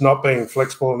you're just not being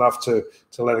flexible enough to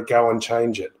let it go and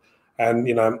change it. And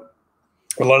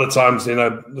a lot of times,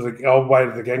 the old way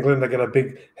to the ganglion, they get a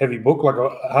big, heavy book, like a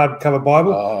hardcover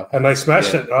Bible, and they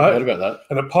smash it, right? I heard about that.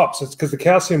 And it pops. It's because the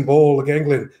calcium ball, the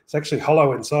ganglion, it's actually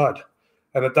hollow inside,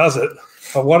 and it does it.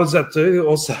 But what does that do?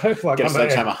 Also, like Get a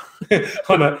sledgehammer.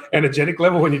 On an energetic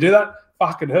level, when you do that,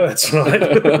 fucking hurts, right?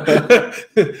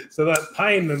 So that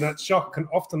pain and that shock can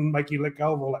often make you let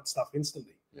go of all that stuff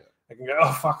instantly. Yeah. They can go,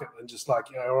 oh, fuck it, and just like,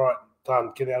 all right,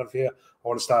 done, get out of here. I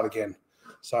want to start again.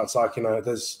 So it's like,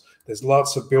 there's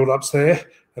lots of build-ups there,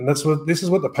 and this is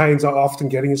what the pains are often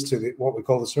getting us to, what we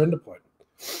call the surrender point.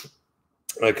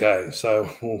 Okay, so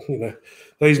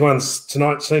these ones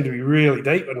tonight seem to be really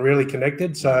deep and really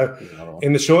connected. So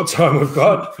in the short time we've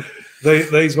got,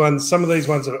 these ones, some of these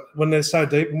ones are, when they're so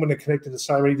deep and when they're connected to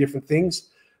so many different things,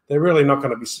 they're really not going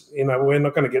to be, we're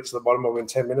not going to get to the bottom of it in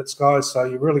 10 minutes, guys. So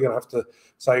you're really going to have to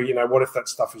say, what if that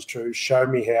stuff is true? Show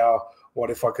me how. What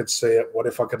if I could see it? What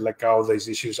if I could let go of these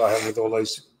issues I have with all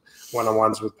these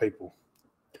one-on-ones with people?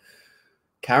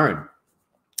 Karen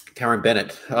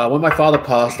Bennett. When my father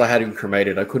passed, I had him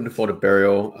cremated. I couldn't afford a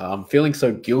burial. I'm feeling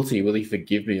so guilty. Will he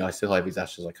forgive me? I still have his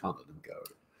ashes. I can't let them go.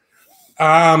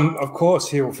 Of course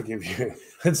he will forgive you.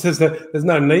 There's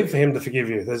no need for him to forgive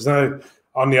you. There's no,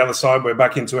 on the other side, we're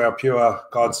back into our pure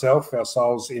God self. Our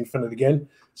soul's infinite again.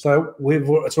 So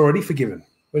it's already forgiven.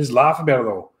 We just laugh about it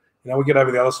all. We get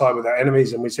over the other side with our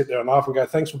enemies and we sit there and laugh and go,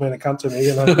 thanks for being a cunt to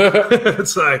me.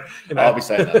 So, I'll be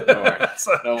saying that. Don't worry.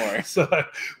 Don't worry. So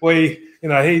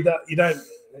he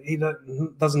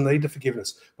doesn't need the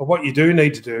forgiveness. But what you do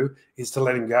need to do is to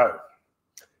let him go.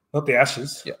 Not the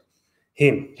ashes. Yeah.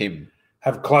 Him.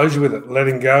 Have closure with it, let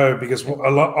him go, because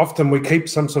often we keep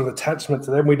some sort of attachment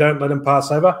to them. We don't let them pass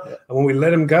over. Yeah. And when we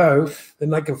let them go, then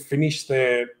they can finish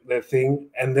their thing.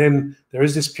 And then there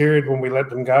is this period when we let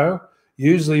them go.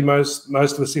 Usually, most of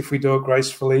us, if we do it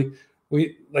gracefully,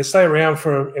 they stay around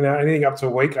for anything up to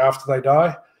a week after they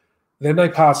die. Then they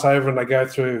pass over and they go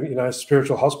through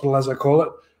spiritual hospital, as I call it,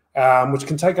 which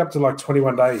can take up to like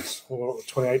 21 days or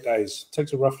 28 days. It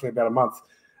takes roughly about a month,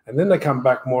 and then they come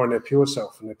back more in their pure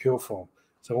self, in their pure form.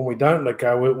 So when we don't let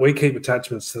go, we keep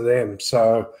attachments to them.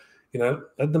 So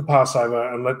let them pass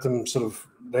over and let them sort of.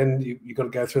 Then you've got to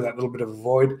go through that little bit of a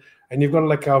void, and you've got to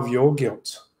let go of your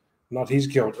guilt. Not his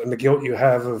guilt, and the guilt you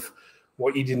have of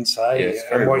what you didn't say. Yeah, it's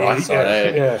very right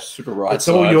side, yeah. Super right It's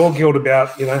all your guilt about,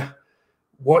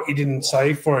 what you didn't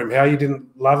say for him, how you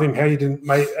didn't love him, how you didn't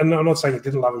make. And I'm not saying you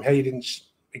didn't love him, how you didn't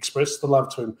express the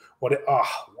love to him. Wow.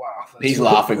 He's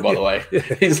laughing, by the way.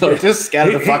 He's like, just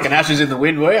scatter the fucking ashes in the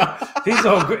wind, will you? He's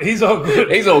all good. He's all good.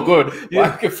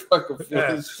 Yeah. You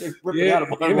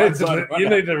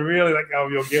need to really let go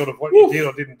of your guilt of what you did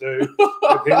or didn't do,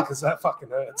 because that fucking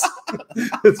hurts.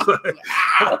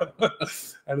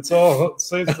 And it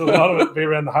seems a lot of it be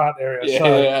around the heart area. Yeah,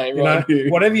 so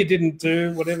whatever you didn't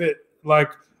do,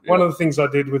 one of the things I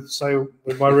did with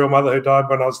my real mother who died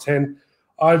when I was 10,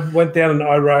 I went down and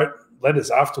I wrote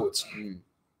letters afterwards.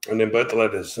 And then burnt the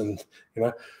letters, and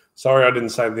sorry I didn't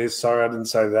say this, sorry I didn't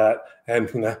say that,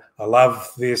 and I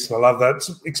love this and I love that.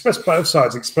 So express both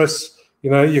sides. Express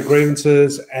your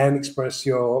grievances and express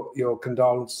your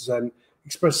condolences and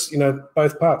express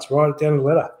both parts. Write it down in a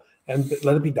letter and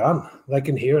let it be done. They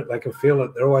can hear it, they can feel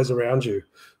it. They're always around you.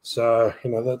 So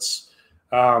that's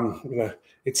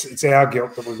it's our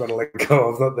guilt that we've got to let go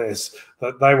of, not theirs.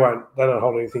 That they don't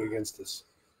hold anything against us.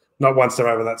 Not once they're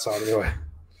over that side anyway.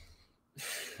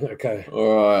 Okay.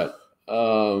 All right.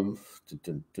 I'm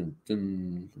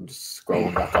just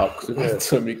scrolling back up because we've had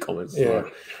so many comments. Yeah.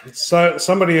 So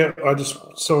somebody, I just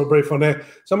saw a brief one there.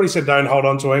 Somebody said, "Don't hold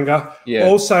on to anger." Yeah.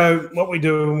 Also, what we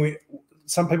do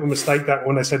some people mistake that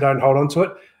when they say don't hold on to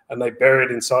it, and they bury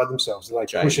it inside themselves and they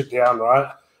push it down,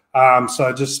 right?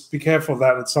 So just be careful of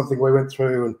that. It's something we went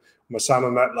through, and my son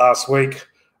on that last week.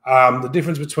 The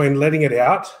difference between letting it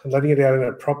out and letting it out in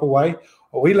a proper way,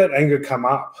 or we let anger come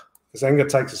up. Because anger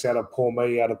takes us out of poor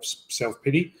me, out of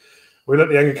self-pity. We let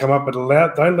the anger come up, but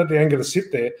don't let the anger to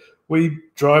sit there. We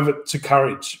drive it to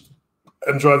courage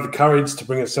and drive the courage to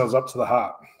bring ourselves up to the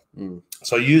heart.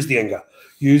 So use the anger.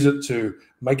 Use it to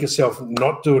make yourself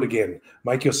not do it again.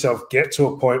 Make yourself get to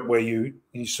a point where you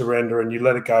surrender and you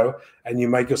let it go and you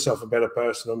make yourself a better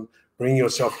person and bring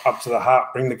yourself up to the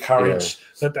heart, bring the courage,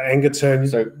 let the anger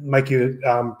make you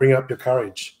bring up your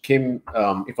courage. Kim,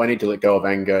 if I need to let go of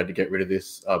anger to get rid of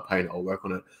this pain, I'll work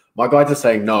on it. My guides are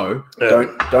saying no,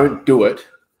 don't do it.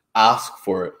 Ask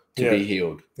for it to be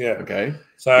healed. Yeah. Okay.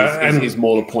 So is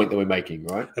more the point that we're making,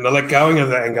 right? And the let going of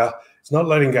the anger, it's not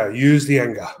letting go. Use the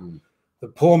anger. The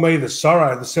poor me, the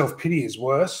sorrow, the self-pity is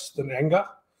worse than anger.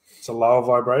 It's a lower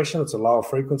vibration. It's a lower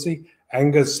frequency.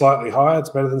 Anger is slightly higher.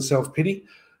 It's better than self-pity.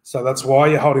 So that's why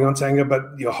you're holding on to anger,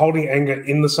 but you're holding anger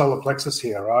in the solar plexus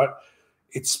here, right?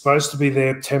 It's supposed to be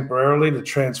there temporarily to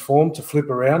transform, to flip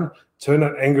around, turn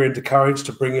that anger into courage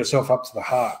to bring yourself up to the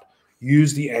heart.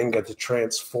 Use the anger to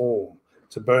transform,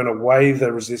 to burn away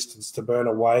the resistance, to burn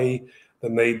away the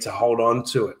need to hold on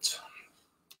to it.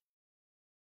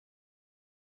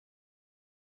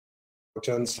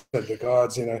 John said the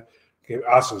guides,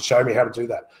 ask them, show me how to do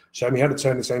that. Show me how to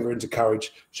turn this anger into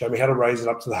courage. Show me how to raise it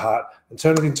up to the heart and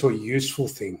turn it into a useful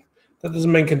thing. That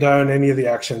doesn't mean condone any of the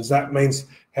actions. That means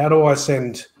how do I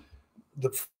send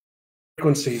the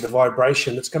frequency, the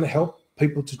vibration that's going to help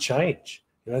people to change?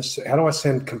 How do I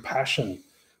send compassion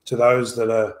to those that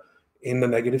are in the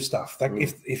negative stuff? That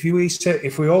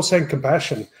if we all send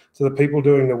compassion to the people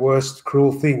doing the worst,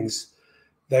 cruel things,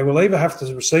 they will either have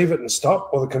to receive it and stop,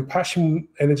 or the compassion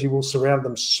energy will surround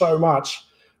them so much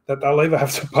that they'll either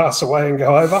have to pass away and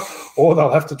go over, or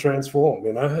they'll have to transform.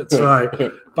 It's like,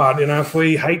 but if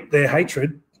we hate their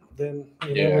hatred, then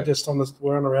we're just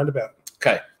we're on a roundabout.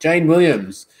 Okay, Jane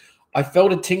Williams, I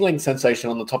felt a tingling sensation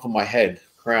on the top of my head,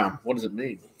 crown. What does it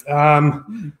mean?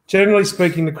 Generally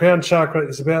speaking, the crown chakra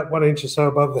is about 1 inch or so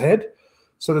above the head.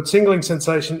 So the tingling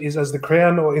sensation is as the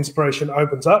crown or inspiration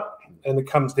opens up and it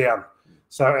comes down.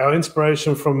 So our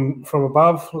inspiration from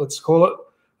above, let's call it,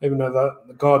 even though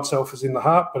the God self is in the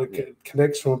heart, but it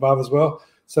connects from above as well.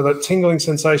 So that tingling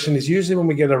sensation is usually when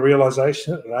we get a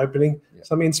realization, an opening,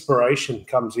 some inspiration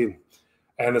comes in.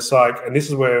 And it's like, and this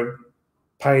is where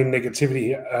pain,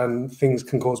 negativity, and things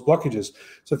can cause blockages.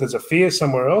 So if there's a fear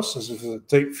somewhere else, if there's a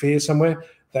deep fear somewhere,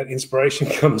 that inspiration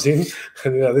comes in.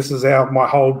 And this is how my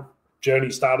whole journey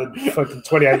started fucking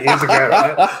 28 years ago.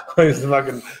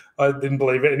 Right? I didn't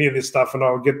believe any of this stuff, and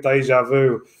I would get deja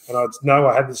vu, and I'd know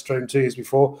I had this dream 2 years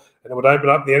before, and it would open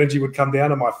up, the energy would come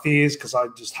down, and my fears, because I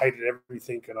just hated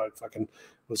everything, and it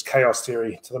was chaos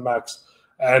theory to the max,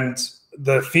 and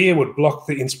the fear would block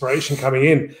the inspiration coming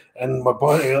in, and my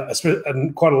body,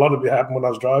 and quite a lot of it happened when I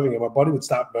was driving, and my body would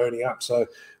start burning up. So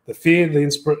the fear, the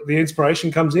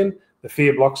inspiration comes in, the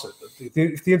fear blocks it.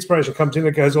 If the inspiration comes in,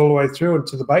 it goes all the way through and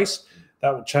to the base.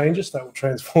 That will change us. That will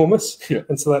transform us. Yeah.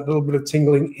 And so that little bit of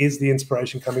tingling is the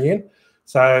inspiration coming in.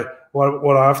 So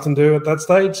what I often do at that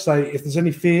stage, say if there's any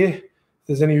fear, if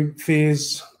there's any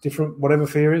fears, different, whatever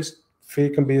fear is, fear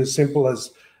can be as simple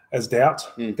as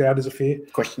doubt. Doubt is a fear.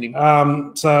 Questioning.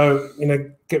 So,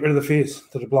 get rid of the fears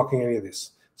that are blocking any of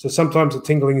this. So sometimes the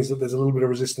tingling is that there's a little bit of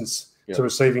resistance to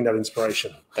receiving that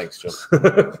inspiration. Thanks, John.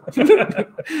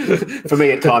 For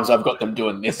me, at times, I've got them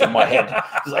doing this in my head.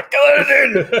 It's like, go let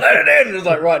it in, let it in. It's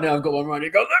like, right now, I've got one right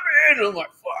here. Go, let me in. And I'm like,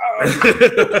 fuck.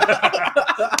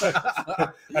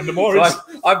 And the more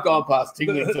I've gone past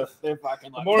tingling to they're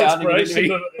fucking like, the more inspiration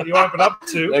you open up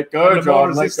to, let go,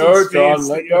 John. Let go, John.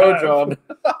 Let go, John.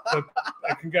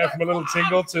 It can go from a little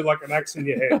tingle to like an axe in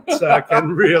your head. So it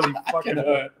can really fucking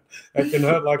hurt. It can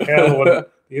hurt like hell when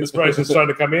the inspiration's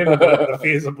starting to come in, but the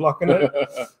fears are blocking it.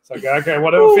 So okay,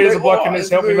 whatever fears are blocking this,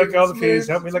 help me let go of the fears,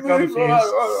 help me let go of the fears.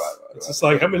 It's just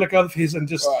like, help me let go of the fears and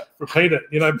just repeat it.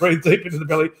 Breathe deep into the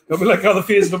belly, help me let go of the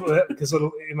fears, because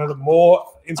the more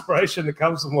inspiration that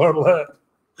comes, the more it'll hurt.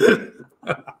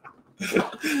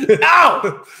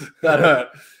 Ow! That hurt.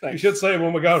 Thanks. You should see it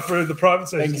when we're going through the private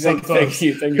session sometimes. Thank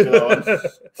you for that one.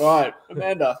 All right,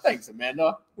 Amanda. Thanks,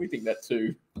 Amanda. We think that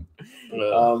too.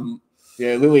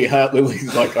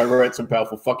 Lily's like, I wrote some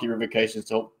powerful fuck you revocations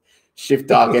to help shift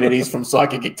dark entities from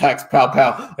psychic attacks. Pow,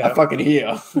 pow. I fucking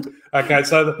hear. Okay,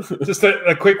 so just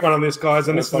a quick one on this, guys,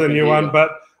 and this is a new one,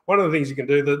 but one of the things you can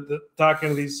do, the dark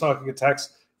entities, psychic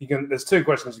attacks, there's 2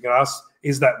 questions you can ask.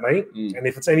 Is that me? And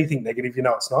if it's anything negative,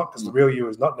 it's not, because the real you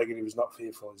is not negative, is not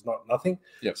fearful, is not nothing.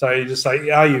 Yep. So you just say,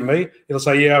 are you me? It'll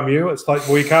say, yeah, I'm you. It's like,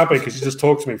 well, you can't be, because you just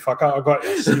talked to me. Fucker, I got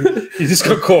you. So you just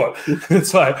got caught.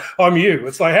 It's like, I'm you.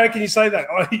 It's like, how can you say that?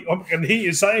 I can hear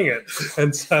you saying it.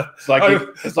 And so it's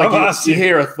like you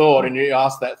hear a thought and you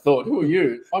ask that thought, who are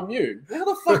you? I'm you. How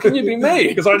the fuck can you be me?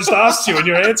 Because I just asked you and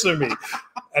you're answering me.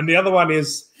 And the other one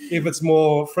is, if it's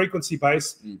more frequency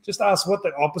based, just ask what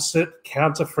the opposite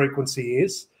counter frequency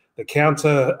is, the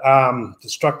counter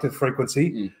destructive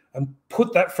frequency, and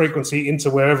put that frequency into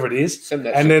wherever it is, and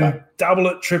then double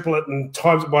it, triple it, and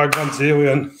times it by 1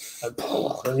 zillion.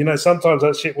 And sometimes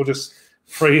that shit will just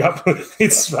free up.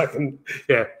 It's fucking,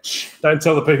 don't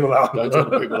tell the people that one. Don't tell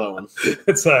the people that one.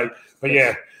 It's like, but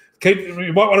yeah.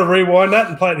 You might want to rewind that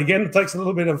and play it again. It takes a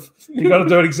little bit of, you got to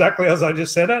do it exactly as I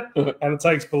just said it. And it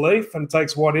takes belief, and it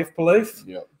takes what if belief.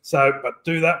 Yep. So, but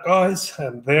do that, guys,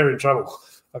 and they're in trouble,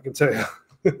 I can tell you.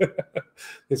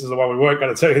 This is the one we weren't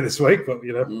going to tell you this week, but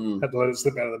had to let it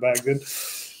slip out of the bag then.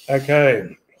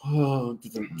 Okay.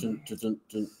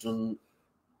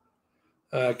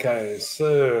 Okay,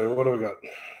 so what do we got?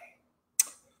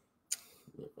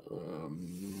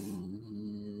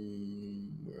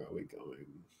 Where are we going?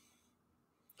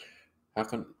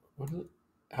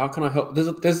 How can I help?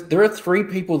 There are 3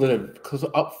 people that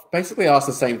have basically asked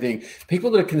the same thing.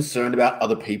 People that are concerned about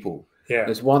other people. Yeah.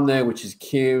 There's one there which is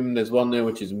Kim. There's one there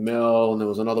which is Mel, and there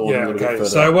was another one. Yeah. A little bit Okay. further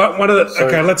So up.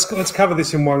 okay, let's cover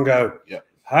this in one go. Yeah.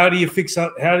 How do you fix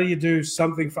up? How do you do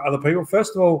something for other people?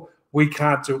 First of all, we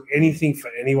can't do anything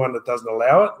for anyone that doesn't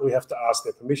allow it. We have to ask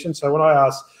their permission. So when I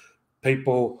ask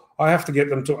people, I have to get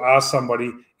them to ask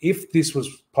somebody, if this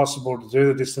was possible to do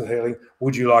the distant healing,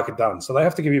 would you like it done? So they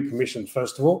have to give you permission,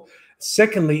 first of all.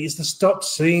 Secondly, is to stop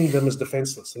seeing them as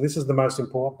defenseless. And this is the most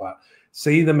important part.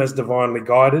 See them as divinely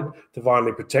guided,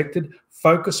 divinely protected.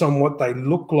 Focus on what they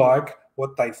look like,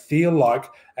 what they feel like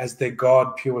as their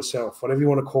God pure self, whatever you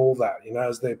want to call that,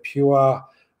 as their pure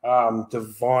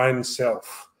divine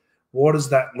self. What does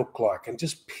that look like? And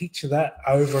just picture that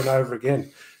over and over again.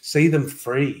 See them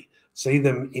free, see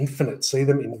them infinite, see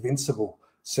them invincible,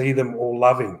 see them all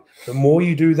loving. The more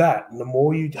you do that, and the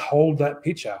more you hold that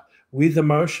picture with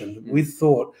emotion, with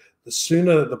thought, the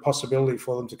sooner the possibility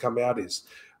for them to come out is.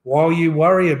 While you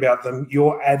worry about them,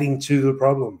 you're adding to the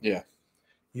problem. Yeah.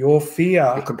 Your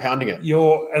fear. You're compounding it.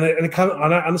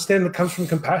 I understand it comes from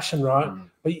compassion, right?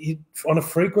 But on a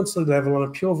frequency level, on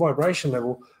a pure vibration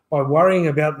level, by worrying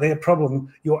about their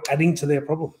problem, you're adding to their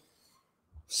problem.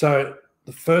 So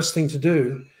the first thing to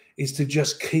do is to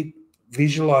just keep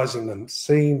visualizing them,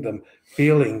 seeing them,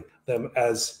 feeling them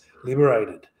as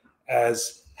liberated,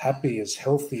 as happy, as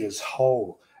healthy, as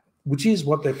whole, which is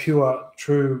what their pure,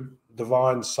 true,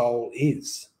 divine soul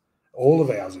is. All of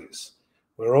ours is.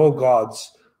 We're all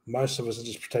gods. Most of us are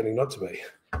just pretending not to be.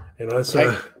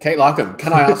 So Kate Larkham,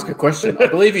 can I ask a question? I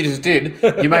believe you just did.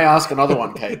 You may ask another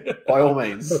one, Kate, by all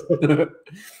means.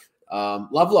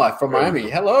 Love Life from Miami.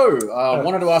 Hello.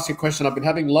 Wanted to ask you a question. I've been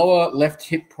having lower left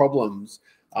hip problems.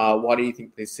 Why do you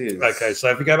think this is? Okay, so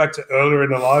if we go back to earlier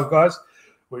in the live, guys,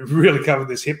 we've really covered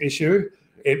this hip issue.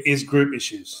 It is group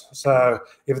issues. So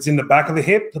if it's in the back of the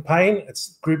hip, the pain,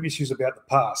 it's group issues about the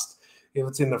past. If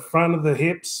it's in the front of the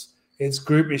hips, it's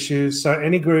group issues. So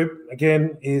any group,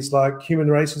 again, is like human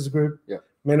race is a group. Yeah.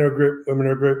 Men are a group, women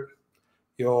are a group.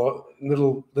 Your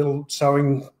little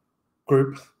sewing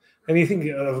group,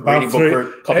 anything above three,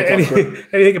 group,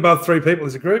 anything above 3 people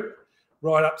is a group.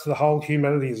 Right up to the whole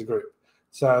humanity is a group.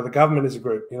 So the government is a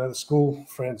group. The school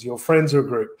friends, your friends are a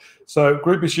group. So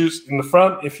group issues in the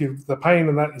front. If the pain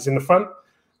and that is in the front,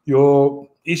 your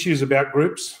issues about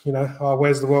groups,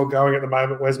 where's the world going at the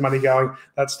moment? Where's money going?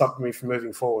 That's stopping me from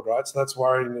moving forward, right? So that's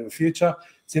worrying in the future.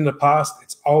 It's in the past.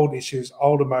 It's old issues,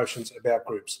 old emotions about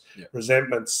groups,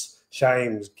 resentments,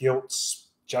 shames, guilts,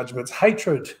 judgments,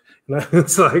 hatred.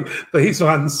 It's like these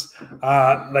ones,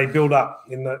 they build up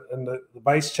in the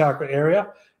base chakra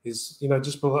area is,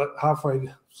 just below,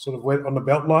 halfway sort of went on the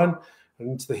belt line and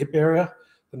into the hip area.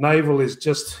 The navel is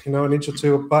just, an inch or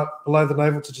two below the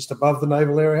navel to just above the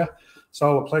navel area.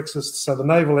 Solar plexus. So the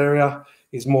navel area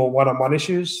is more one-on-one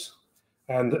issues.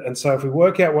 And so if we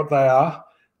work out what they are,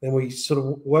 then we sort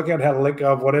of work out how to let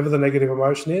go of whatever the negative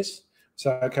emotion is.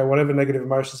 So, okay, whatever negative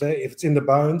emotion is there, if it's in the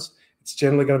bones, it's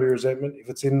generally going to be resentment. If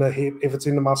it's in the hip, if it's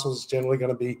in the muscles, it's generally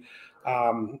going to be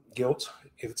guilt.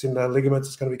 If it's in the ligaments,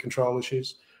 it's going to be control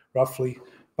issues, roughly.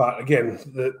 But again,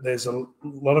 there's a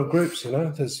lot of groups,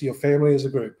 There's your family is a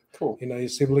group. Cool. Your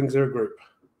siblings are a group.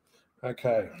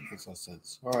 Okay. Makes no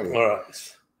sense. All right.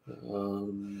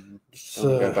 Just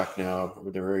going to go back now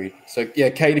with the read. So, yeah,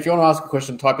 Kate, if you want to ask a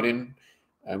question, type it in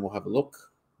and we'll have a look.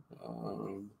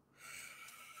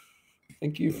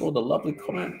 Thank you for the lovely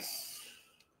comments.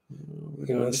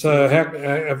 So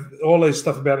how all this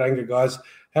stuff about anger, guys,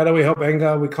 how do we help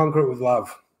anger? We conquer it with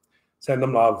love. Send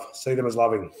them love. See them as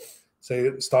loving.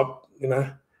 Stop,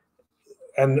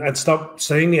 and stop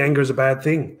seeing the anger as a bad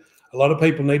thing. A lot of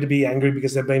people need to be angry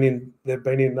because they've been in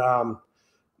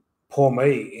poor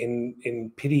me,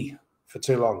 in pity for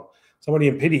too long. Somebody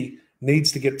in pity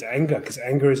needs to get to anger because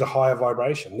anger is a higher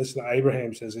vibration. Listen to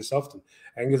Abraham says this often.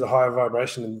 Anger is a higher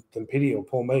vibration than pity or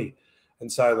poor me. And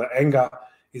so the anger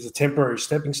is a temporary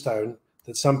stepping stone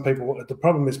that some people, the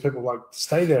problem is people like to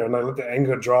stay there and they let the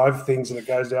anger drive things and it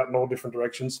goes out in all different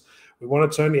directions. We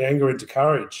want to turn the anger into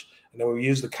courage. And then we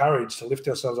use the courage to lift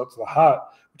ourselves up to the heart,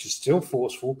 which is still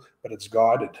forceful, but it's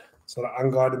guided. It's not an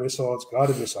unguided missile, it's a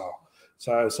guided missile.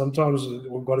 So sometimes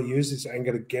we've got to use this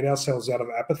anger to get ourselves out of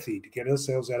apathy, to get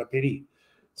ourselves out of pity.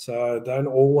 So don't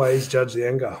always judge the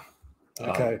anger.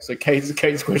 Okay. So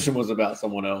Kate's question was about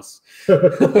someone else.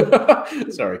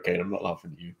 Sorry, Kate, I'm not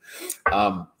laughing at you.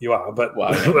 You are, but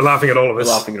well, we're laughing at all of us.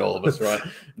 We're laughing at all of us, right?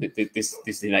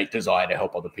 This innate desire to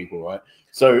help other people, right?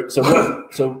 So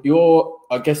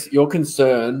I guess you're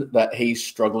concerned that he's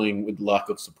struggling with lack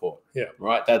of support. Yeah.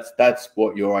 Right. That's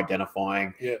what you're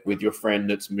identifying with your friend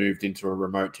that's moved into a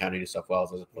remote town in New South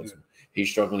Wales as a policeman. He's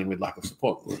struggling with lack of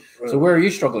support. So where are you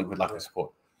struggling with lack of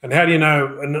support? And how do you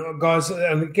know? And guys,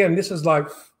 and again, this is like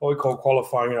what we call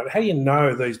qualifying. How do you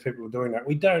know these people are doing that?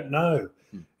 We don't know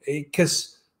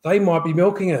because they might be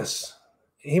milking us.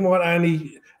 He might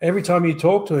only, every time you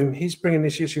talk to him, he's bringing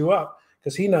this issue up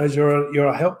because he knows you're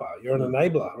a helper, you're an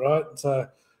enabler, right? So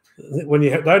when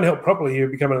you don't help properly, you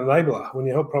become an enabler. When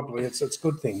you help properly, it's a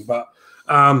good thing. But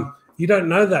you don't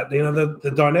know that. You know, the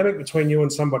dynamic between you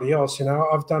and somebody else. You know,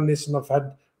 I've done this and I've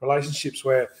had relationships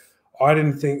where I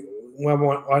didn't think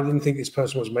this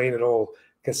person was mean at all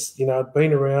because, you know, I'd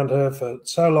been around her for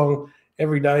so long,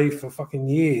 every day for fucking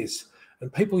years.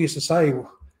 And people used to say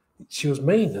she was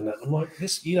mean. And I'm like,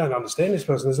 you don't understand this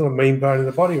person. There's not a mean bone in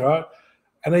the body, right?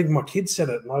 And even my kids said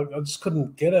it. And I just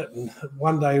couldn't get it. And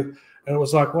one day, and it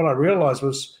was like what I realized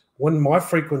was when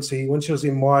she was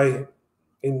in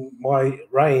my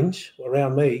range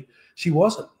around me, she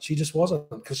wasn't. She just wasn't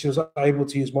because she was able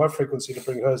to use my frequency to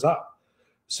bring hers up.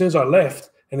 As soon as I left,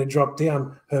 and it dropped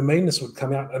down, her meanness would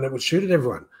come out and it would shoot at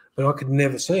everyone. But I could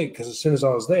never see it because as soon as I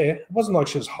was there, it wasn't like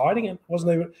she was hiding it.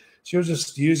 She was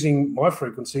just using my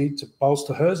frequency to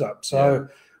bolster hers up. So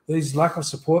these lack of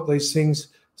support, these things,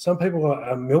 some people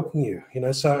are milking you, you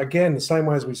know. So again, the same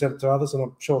way as we said it to others, and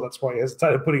I'm sure that's why you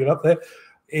hesitated putting it up there,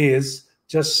 is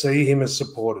just see him as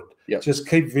supported. Yep. Just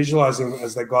keep visualizing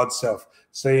as their God self.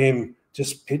 See him,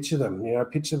 just picture them, you know,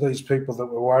 picture these people that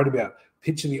we're worried about.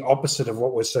 Picture the opposite of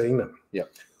what we're seeing them. Yeah.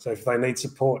 So if they need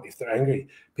support, if they're angry,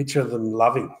 picture them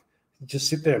loving. Just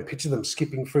sit there and picture them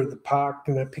skipping through the park,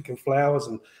 you know, picking flowers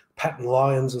and patting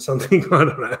lions or something. I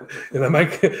don't know. You know,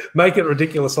 make it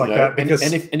ridiculous like that. Because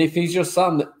and if he's your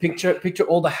son, picture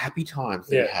all the happy times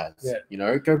that he has. Yeah. You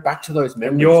know, go back to those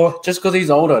memories. Just because he's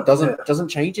older doesn't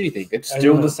change anything. It's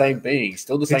still the same being,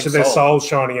 still the same soul. Picture their soul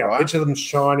shining out. Right? Picture them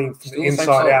shining from the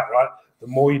inside out, right? The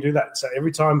more you do that. So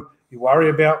every time you worry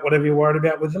about whatever you're worried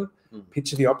about with them,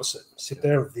 picture the opposite. Sit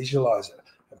there and visualize it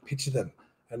and picture them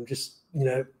and just, you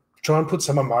know, try and put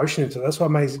some emotion into it. That's why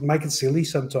I make it silly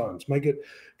sometimes. Make it,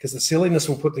 because the silliness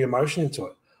will put the emotion into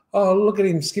it. Oh, look at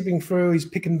him skipping through. He's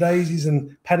picking daisies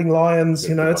and patting lions.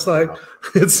 You know, it's like,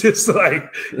 it's just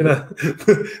like, you know,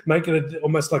 make it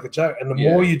almost like a joke. And the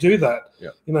more you do that,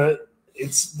 you know,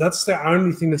 that's the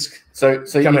only thing that's going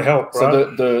to help,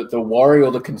 right? So the worry or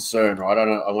the concern, right?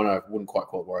 I wouldn't quite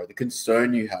call it worry. The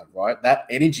concern you have, right? That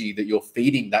energy that you're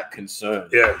feeding that concern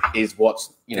is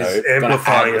what's, you know,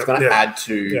 amplifying. It's going to add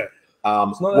to.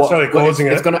 It's not necessarily causing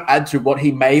it. It's going to add to what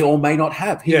he may or may not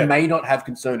have. He may not have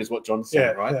concern, is what John's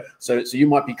saying, right? Yeah. So you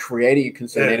might be creating a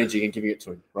concern energy and giving it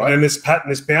to him, right? And then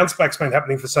this bounce back's been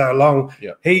happening for so long.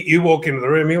 Yeah. You walk into the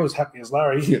room, he was happy as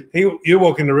Larry. Yeah. You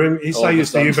walk in the room, he's so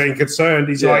used to you being concerned.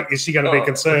 He's like, is she going to be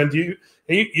concerned?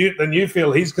 Then you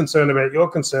feel he's concerned about your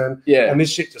concern. Yeah. And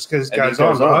this shit just goes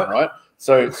on, right?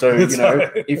 So you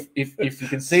know, if you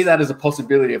can see that as a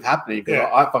possibility of happening, because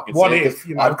I fucking see it,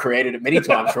 you know, I've created it many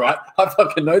times, right? I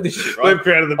fucking know this shit, right? We've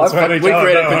created it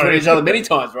between each other many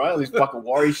times, right? All this fucking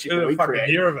worry shit that we create,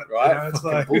 hear of it, right? You know, it's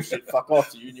fucking like bullshit. Fuck off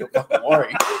to you and your fucking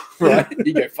worry, right?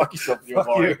 You go fuck yourself with your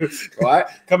worry, right?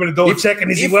 Come in the door,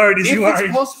 checking, is he worried? Is he worried? If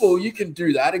it's possible, you can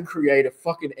do that and create a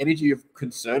fucking energy of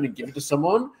concern and give it to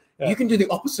someone. You can do the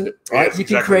opposite, right? Yes, you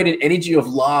can create an energy of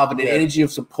love and an energy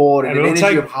of support and an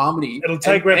energy of harmony. It'll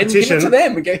take repetition. And give it to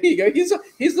them and go, here you go.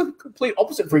 Here's the complete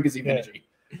opposite frequency of energy.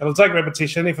 It'll take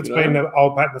repetition if it's been an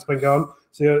old pattern that's been going.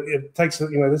 So it takes,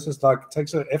 you know, this is like, it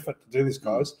takes an effort to do this,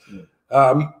 guys.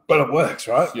 But it works,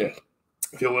 right? Yeah.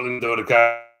 If you're willing to do it,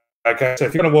 okay. So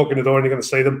if you're going to walk in the door and you're going to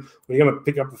see them, or you're going to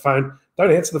pick up the phone,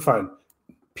 don't answer the phone.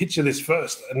 Picture this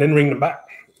first and then ring them back.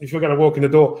 If you're going to walk in the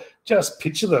door, just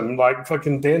picture them like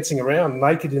fucking dancing around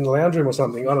naked in the lounge room or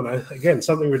something. I don't know. Again,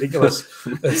 something ridiculous.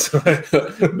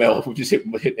 Mel, we just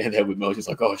hit head with Mel. Just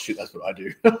like, oh shit, that's what I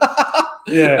do.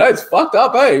 No, it's fucked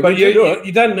up, eh? But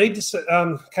you don't need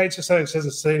to. Kate just says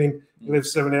has seen him. He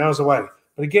lives 7 hours away.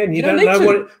 But again, you don't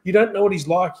know what he's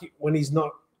like when he's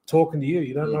not talking to you.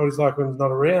 You don't know what he's like when he's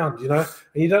not around. You know,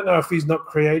 and you don't know if he's not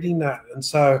creating that. And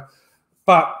so,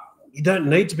 but you don't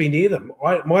need to be near them.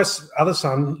 My other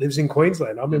son lives in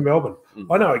Queensland. I'm in Melbourne.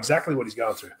 I know exactly what he's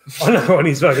going through. I know when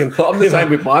he's fucking. Well, I'm the same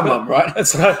with my mum, right?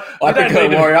 So I can go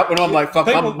worry up, and I'm like, "Fuck,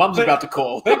 mum's about to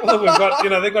call." People that we've got, you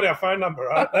know, they've got our phone number,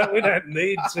 right? We don't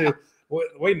need to.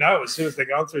 we know as soon as they're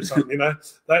going through something, you know.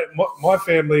 My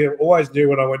family always knew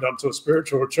when I went on to a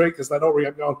spiritual retreat because they'd all ring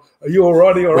up going, "Are you all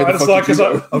right? Are you all right?" It's like because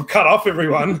I've cut off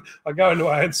everyone. I go into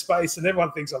my own space and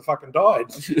everyone thinks I fucking died,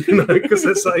 you know, because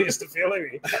they're so used to feeling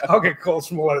me. I'll get calls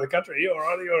from all over the country. Are you all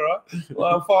right? Are you all right?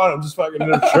 Well, I'm fine. I'm just fucking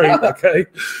in a retreat, okay?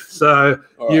 So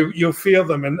you'll feel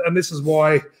them. And this is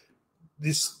why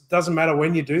this doesn't matter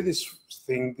when you do this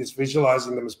thing, this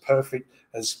visualizing them as perfect,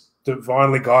 as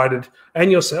divinely guided,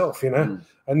 and yourself, you know.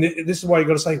 And this is why you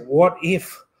got to say, what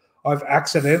if I've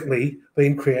accidentally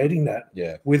been creating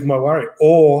that with my worry?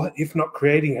 Or if not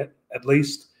creating it, at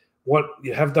least what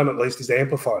you have done at least is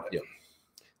amplified it.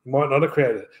 You might not have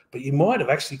created it, but you might have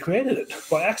actually created it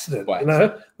by accident, you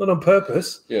know, not on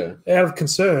purpose, out of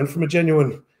concern, from a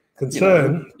genuine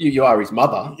concern. You are his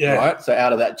mother, right? So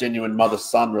out of that genuine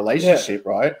mother-son relationship,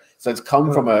 right? So it's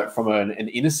come from an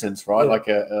innocence, right? Like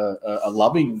a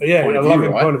loving point of view,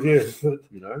 right? Point of view. But,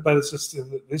 you know, but it's just,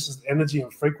 this is energy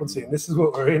and frequency, and this is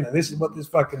what we're in, and this is what this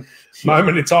fucking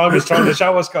moment in time is trying to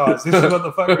show us, guys. This is what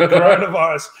the fucking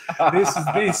coronavirus.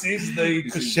 This is the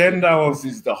crescendo of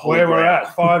where we're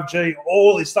at. 5G,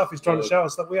 all this stuff is trying to show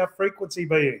us that we are frequency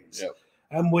beings.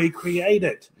 And we create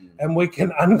it, and we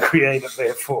can uncreate it,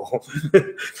 therefore.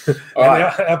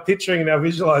 Our picturing and our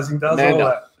visualizing does all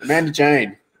that. Amanda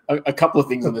Jane, a couple of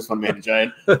things on this one, Amanda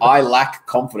Jane. I lack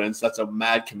confidence. That's a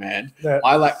mad command.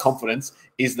 I lack confidence.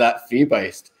 Is that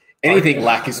fear-based? Anything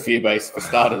lack is fear-based for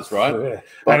starters, right?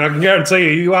 But, and I can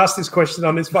guarantee you ask this question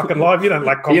on this fucking live, you don't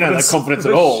lack confidence. You don't lack confidence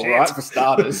at all, right? For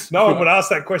starters. No one would ask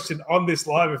that question on this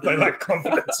live if they lack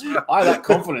confidence. I lack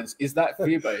confidence. Is that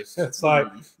fear-based? It's like,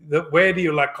 where do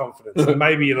you lack confidence? And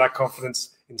maybe you lack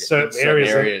confidence in certain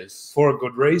areas for a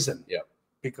good reason.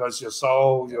 Because your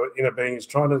soul, your inner being is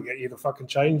trying to get you to fucking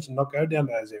change and not go down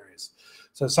those areas.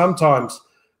 So sometimes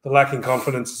the lacking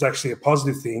confidence is actually a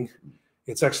positive thing.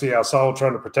 It's actually our soul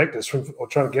trying to protect us from, or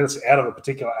trying to get us out of a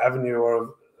particular avenue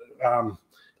or,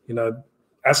 you know,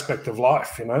 aspect of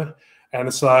life, you know. And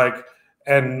it's like,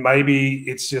 and maybe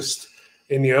it's just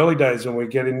in the early days when we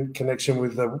get in connection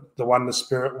with the oneness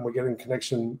spirit, when we get in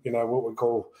connection, you know, what we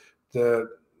call the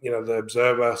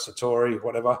observer, Satori,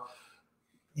 whatever.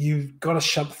 You've got to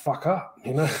shut the fuck up,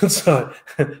 you know. So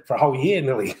for a whole year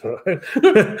nearly, right?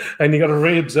 And you got to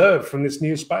re-observe from this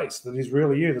new space that is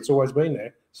really you, that's always been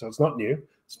there. So it's not new;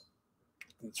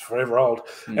 it's forever old.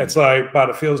 It's like, but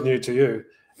it feels new to you.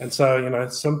 And so, you know,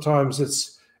 sometimes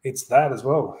it's that as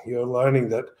well. You're learning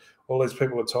that all these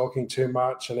people are talking too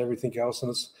much and everything else,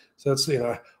 and it's you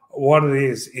know, what it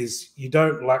is you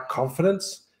don't lack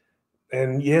confidence,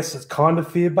 and yes, it's kind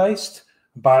of fear-based,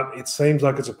 but it seems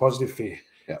like it's a positive fear.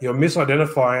 You're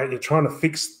misidentifying it. You're trying to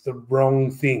fix the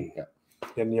wrong thing.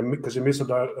 And because you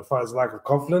misidentify as lack of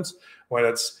confidence when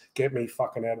it's get me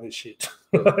fucking out of this shit.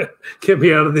 Get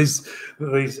me out of these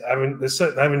there's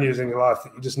certain avenues in your life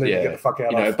that you just need to get the fuck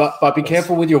out of. But be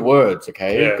careful with your words,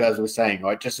 okay? As we're saying,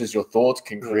 right? Just as your thoughts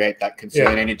can create that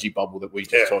concern energy bubble that we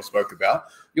just spoke about,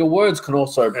 your words can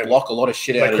also block a lot of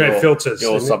shit out of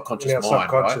your subconscious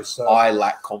mind, right? So I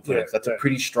lack confidence. That's a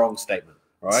pretty strong statement.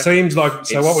 Right? Seems like,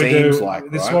 so what we do,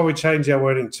 this is why we change our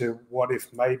wording to what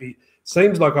if maybe.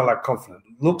 Seems like I lack confidence.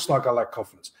 Looks like I lack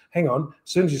confidence. Hang on.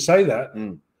 As soon as you say that,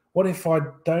 what if I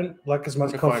don't lack as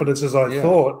much confidence as I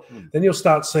thought? Then you'll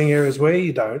start seeing areas where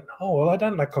you don't. Oh, well, I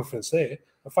don't lack confidence there.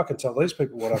 I fucking tell these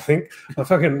people what I think. And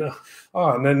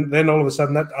then all of a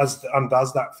sudden that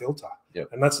undoes that filter.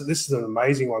 And this is an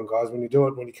amazing one, guys. When you do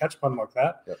it, when you catch one like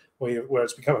that, where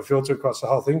it's become a filter across the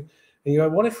whole thing, and you go,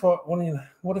 what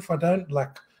if I don't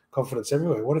lack confidence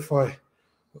everywhere? What if I,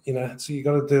 you know? So you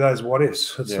got to do those what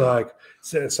ifs. It's like,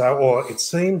 or it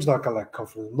seems like I lack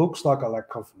confidence. Looks like I lack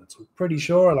confidence. I'm pretty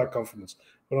sure I lack confidence,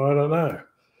 but I don't know.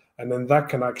 And then that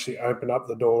can actually open up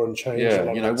the door and change.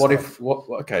 You know,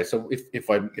 okay, so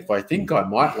if I think I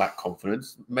might lack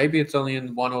confidence, maybe it's only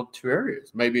in one or two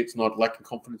areas. Maybe it's not lacking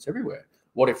confidence everywhere.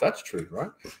 What if that's true, right?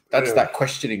 That's that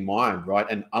questioning mind, right?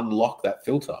 And unlock that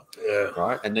filter,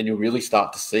 right? And then you'll really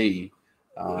start to see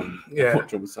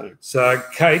what you were saying. So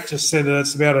Kate just said that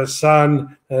it's about her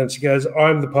son, and she goes,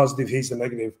 I'm the positive, he's the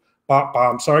negative. But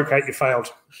I'm sorry, Kate, you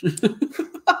failed.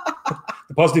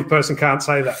 The positive person can't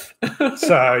say that.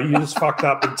 So you just fucked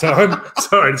up big time.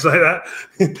 Sorry to say that.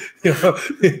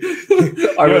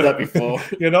 I read that before.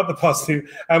 You're not the positive.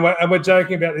 And we're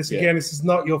joking about this again. This is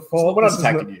not your fault. We're not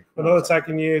attacking you. We're not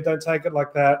attacking you. Don't take it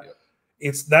like that.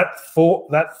 It's that thought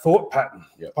pattern.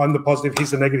 I'm the positive,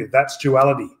 he's the negative. That's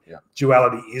duality.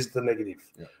 Duality is the negative.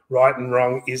 Right and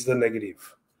wrong is the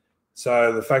negative.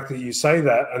 So the fact that you say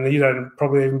that, and you don't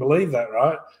probably even believe that,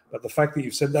 right? But the fact that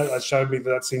you've said that showed me that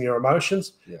that's in your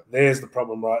emotions. There's the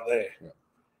problem right there.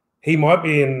 He might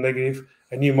be in negative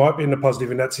and you might be in the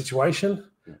positive in that situation,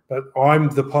 but I'm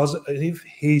the positive,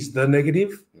 he's the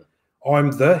negative.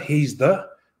 He's the,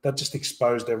 that just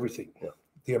exposed everything.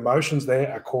 The emotions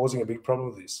there are causing a big problem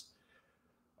with this.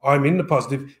 I'm in the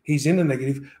positive, he's in the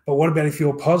negative, but what about if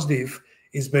your positive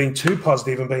is being too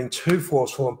positive and being too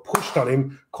forceful and pushed on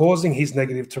him, causing his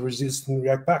negative to resist and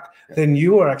react back? Then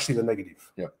you are actually the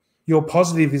negative. Your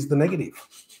positive is the negative.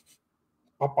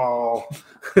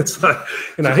 It's like,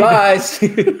 you know,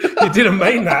 you didn't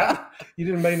mean that. You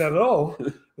didn't mean that at all.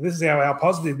 This is how our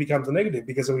positive becomes a negative,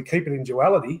 because if we keep it in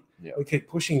duality, we keep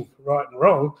pushing right and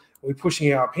wrong, we're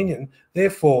pushing our opinion.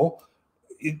 Therefore,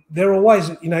 they're always,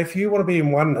 you know, if you want to be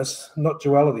in oneness, not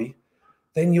duality,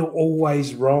 then you're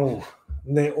always wrong.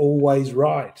 And they're always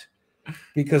right,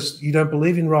 because you don't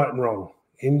believe in right and wrong.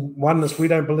 In oneness, we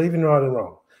don't believe in right and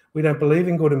wrong. We don't believe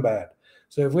in good and bad.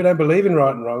 So if we don't believe in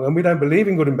right and wrong, and we don't believe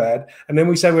in good and bad, and then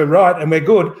we say we're right and we're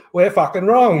good, we're fucking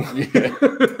wrong.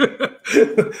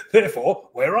 Therefore,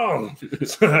 we're wrong.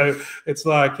 So it's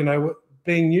like, you know,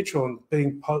 being neutral and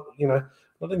being, you know,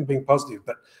 not even being positive,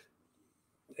 but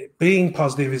being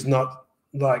positive is not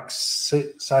like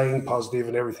saying positive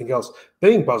and everything else.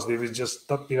 Being positive is just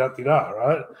da-da-da-da,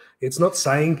 right? It's not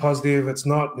saying positive. It's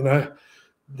not, you know,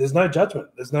 there's no judgment.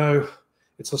 There's no,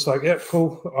 it's just like, yeah,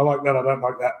 cool. I like that. I don't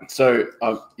like that. So,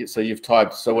 so you've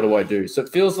typed, so what do I do? So it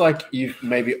feels like you've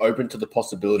maybe opened to the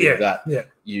possibility of that.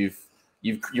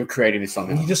 You're creating this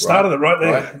something. You just started it right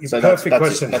there. Right? So perfect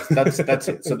question. That's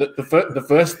it. So the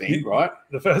first thing, right?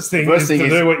 The first thing is to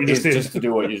do what you just did. Just to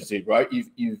do what you just did, right?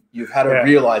 You've had a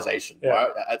realization,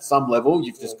 right? At some level,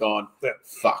 you've just gone,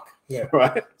 fuck. Yeah.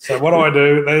 Right. So what do I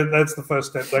do? That's the first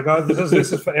step. So guys, this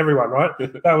is for everyone, right?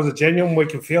 That was a genuine. We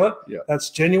can feel it. Yeah. That's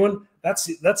genuine. That's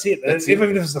it.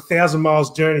 Even if it's 1,000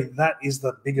 miles journey, that is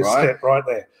the biggest step right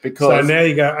there. Because so now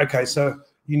you go, okay, so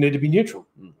you need to be neutral.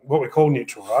 What we call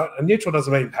neutral, right? And neutral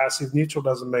doesn't mean passive. Neutral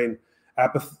doesn't mean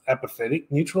apathetic.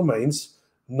 Neutral means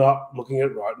not looking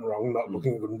at right and wrong, not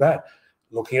looking at good and bad.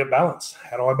 Looking at balance.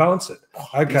 How do I balance it?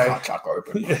 Okay.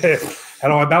 Yeah. How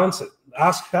do I balance it?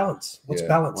 Ask balance. What's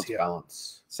balance here?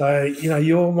 Balance. So, you know,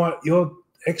 your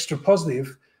extra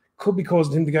positive could be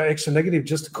causing him to go extra negative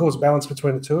just to cause balance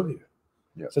between the two of you.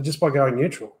 Yep. So just by going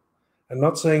neutral and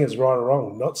not seeing as right or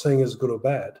wrong, not seeing as good or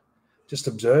bad, just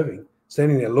observing,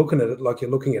 standing there looking at it like you're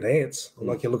looking at ants or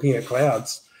like you're looking at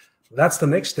clouds, that's the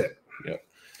next step. Yeah.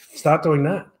 Start doing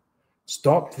that.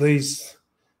 Stop these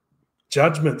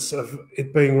judgments of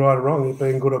it being right or wrong, it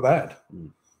being good or bad.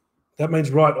 That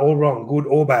means right or wrong, good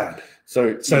or bad.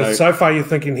 So far you're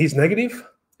thinking he's negative.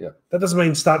 Yeah. That doesn't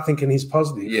mean start thinking he's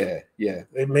positive. Yeah.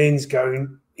 It means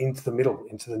going into the middle,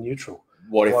 into the neutral.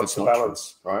 What's it's the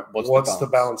balance? True, right? What's the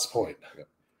balance point?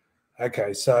 Yeah.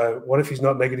 Okay, so what if he's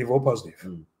not negative or positive?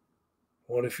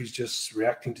 What if he's just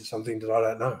reacting to something that I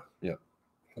don't know? Yeah.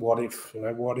 What if?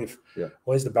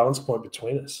 Where's the balance point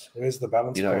between us? Where's the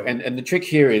balance point? And the trick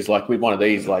here is, like, with one of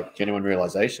these, like, genuine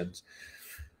realizations,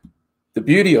 the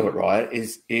beauty of it, right,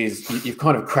 is you've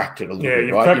kind of cracked it a little bit,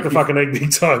 you've right? cracked the fucking egg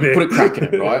big time. You put a crack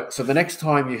in it, right? So the next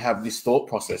time you have this thought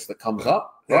process that comes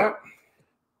up, right,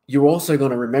 you're also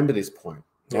going to remember this point,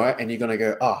 right? And you're going to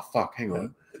go, oh, fuck, hang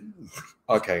on.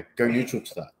 Okay, go neutral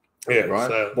to that. Yeah, right.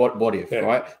 So, what if?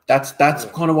 Right. That's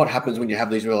kind of what happens when you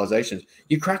have these realizations.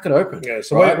 You crack it open. Yeah.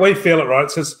 So we feel it, right?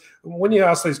 It says when you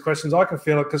ask these questions, I can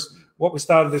feel it, because what we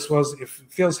started this was, if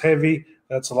it feels heavy,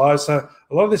 that's a lie. So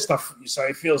a lot of this stuff you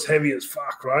say feels heavy as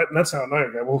fuck, right? And that's how I know.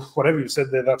 Okay, well, whatever you said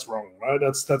there, that's wrong, right?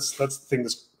 That's the thing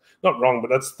that's not wrong, but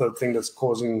that's the thing that's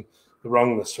causing the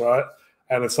wrongness, right?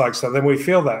 And it's like, so then we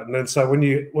feel that. And then so when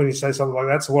you say something like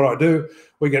that, so what I do,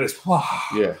 we get this,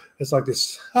 it's like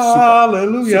this,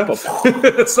 hallelujah.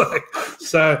 It's like,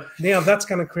 so now that's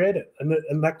going to create it.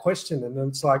 And that question, and then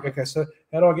it's like, okay, so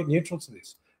how do I get neutral to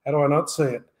this? How do I not see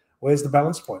it? Where's the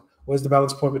balance point? Where's the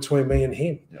balance point between me and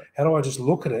him? Yeah. How do I just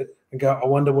look at it and go, I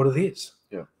wonder what it is?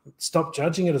 Yeah. Stop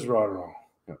judging it as right or wrong.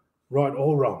 Yeah. Right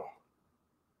or wrong.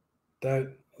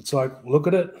 It's like, look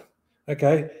at it.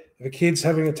 Okay. If a kid's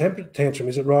having a temper tantrum,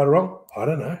 is it right or wrong? I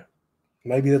don't know.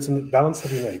 Maybe that's a balance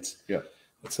that he needs. Yeah.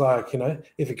 It's like, you know,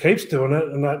 if he keeps doing it,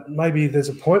 and that maybe there's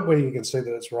a point where you can see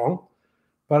that it's wrong.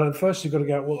 But at first you've got to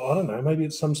go, well, I don't know, maybe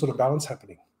it's some sort of balance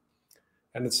happening.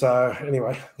 And it's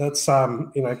anyway, that's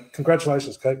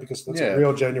congratulations, Kate, because that's a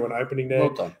real genuine opening there.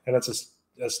 Well done. And it's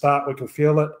a start, we can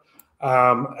feel it.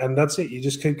 And that's it. You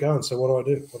just keep going. So what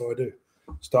do I do? What do I do?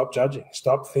 Stop judging.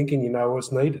 Stop thinking you know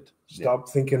what's needed. Stop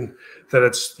thinking that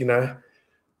it's, you know,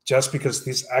 just because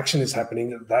this action is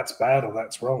happening, that's bad or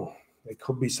that's wrong. There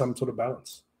could be some sort of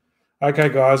balance. Okay,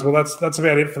 guys. Well, that's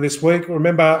about it for this week.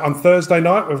 Remember, on Thursday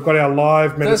night, we've got our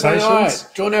live meditations. Thursday night.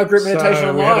 Join our group meditation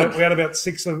online. We had about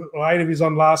 6 or 8 of you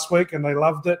on last week, and they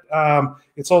loved it.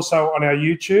 It's also on our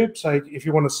YouTube, so if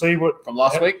you want to see what from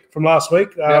last week,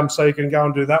 so you can go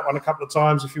and do that one a couple of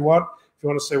times if you want. If you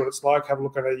want to see what it's like, have a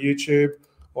look at our YouTube.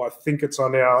 Or I think it's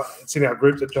in our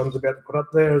group that John's about to put up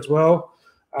there as well.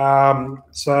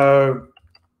 So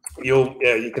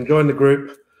you can join the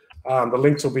group. The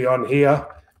links will be on here.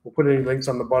 We'll put any links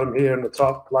on the bottom here and the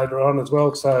top later on as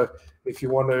well. So if you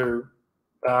want to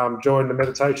join the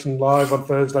meditation live on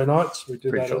Thursday nights, we do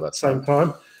that at the same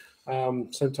time.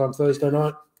 Same time Thursday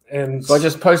night. And so I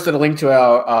just posted a link to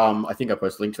our I think I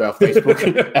posted a link to our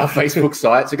Facebook our Facebook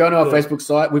site. So go to our Facebook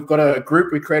site. We've got a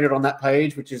group we created on that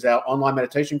page, which is our online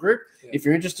meditation group. Yeah. If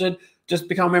you're interested, just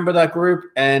become a member of that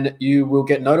group and you will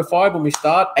get notified when we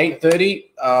start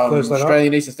 8:30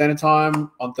 Australian Eastern Standard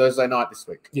Time on Thursday night this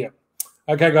week. Yeah.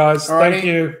 Okay, guys. Alrighty. Thank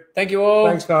you. Thank you all.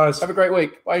 Thanks, guys. Have a great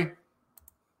week. Bye.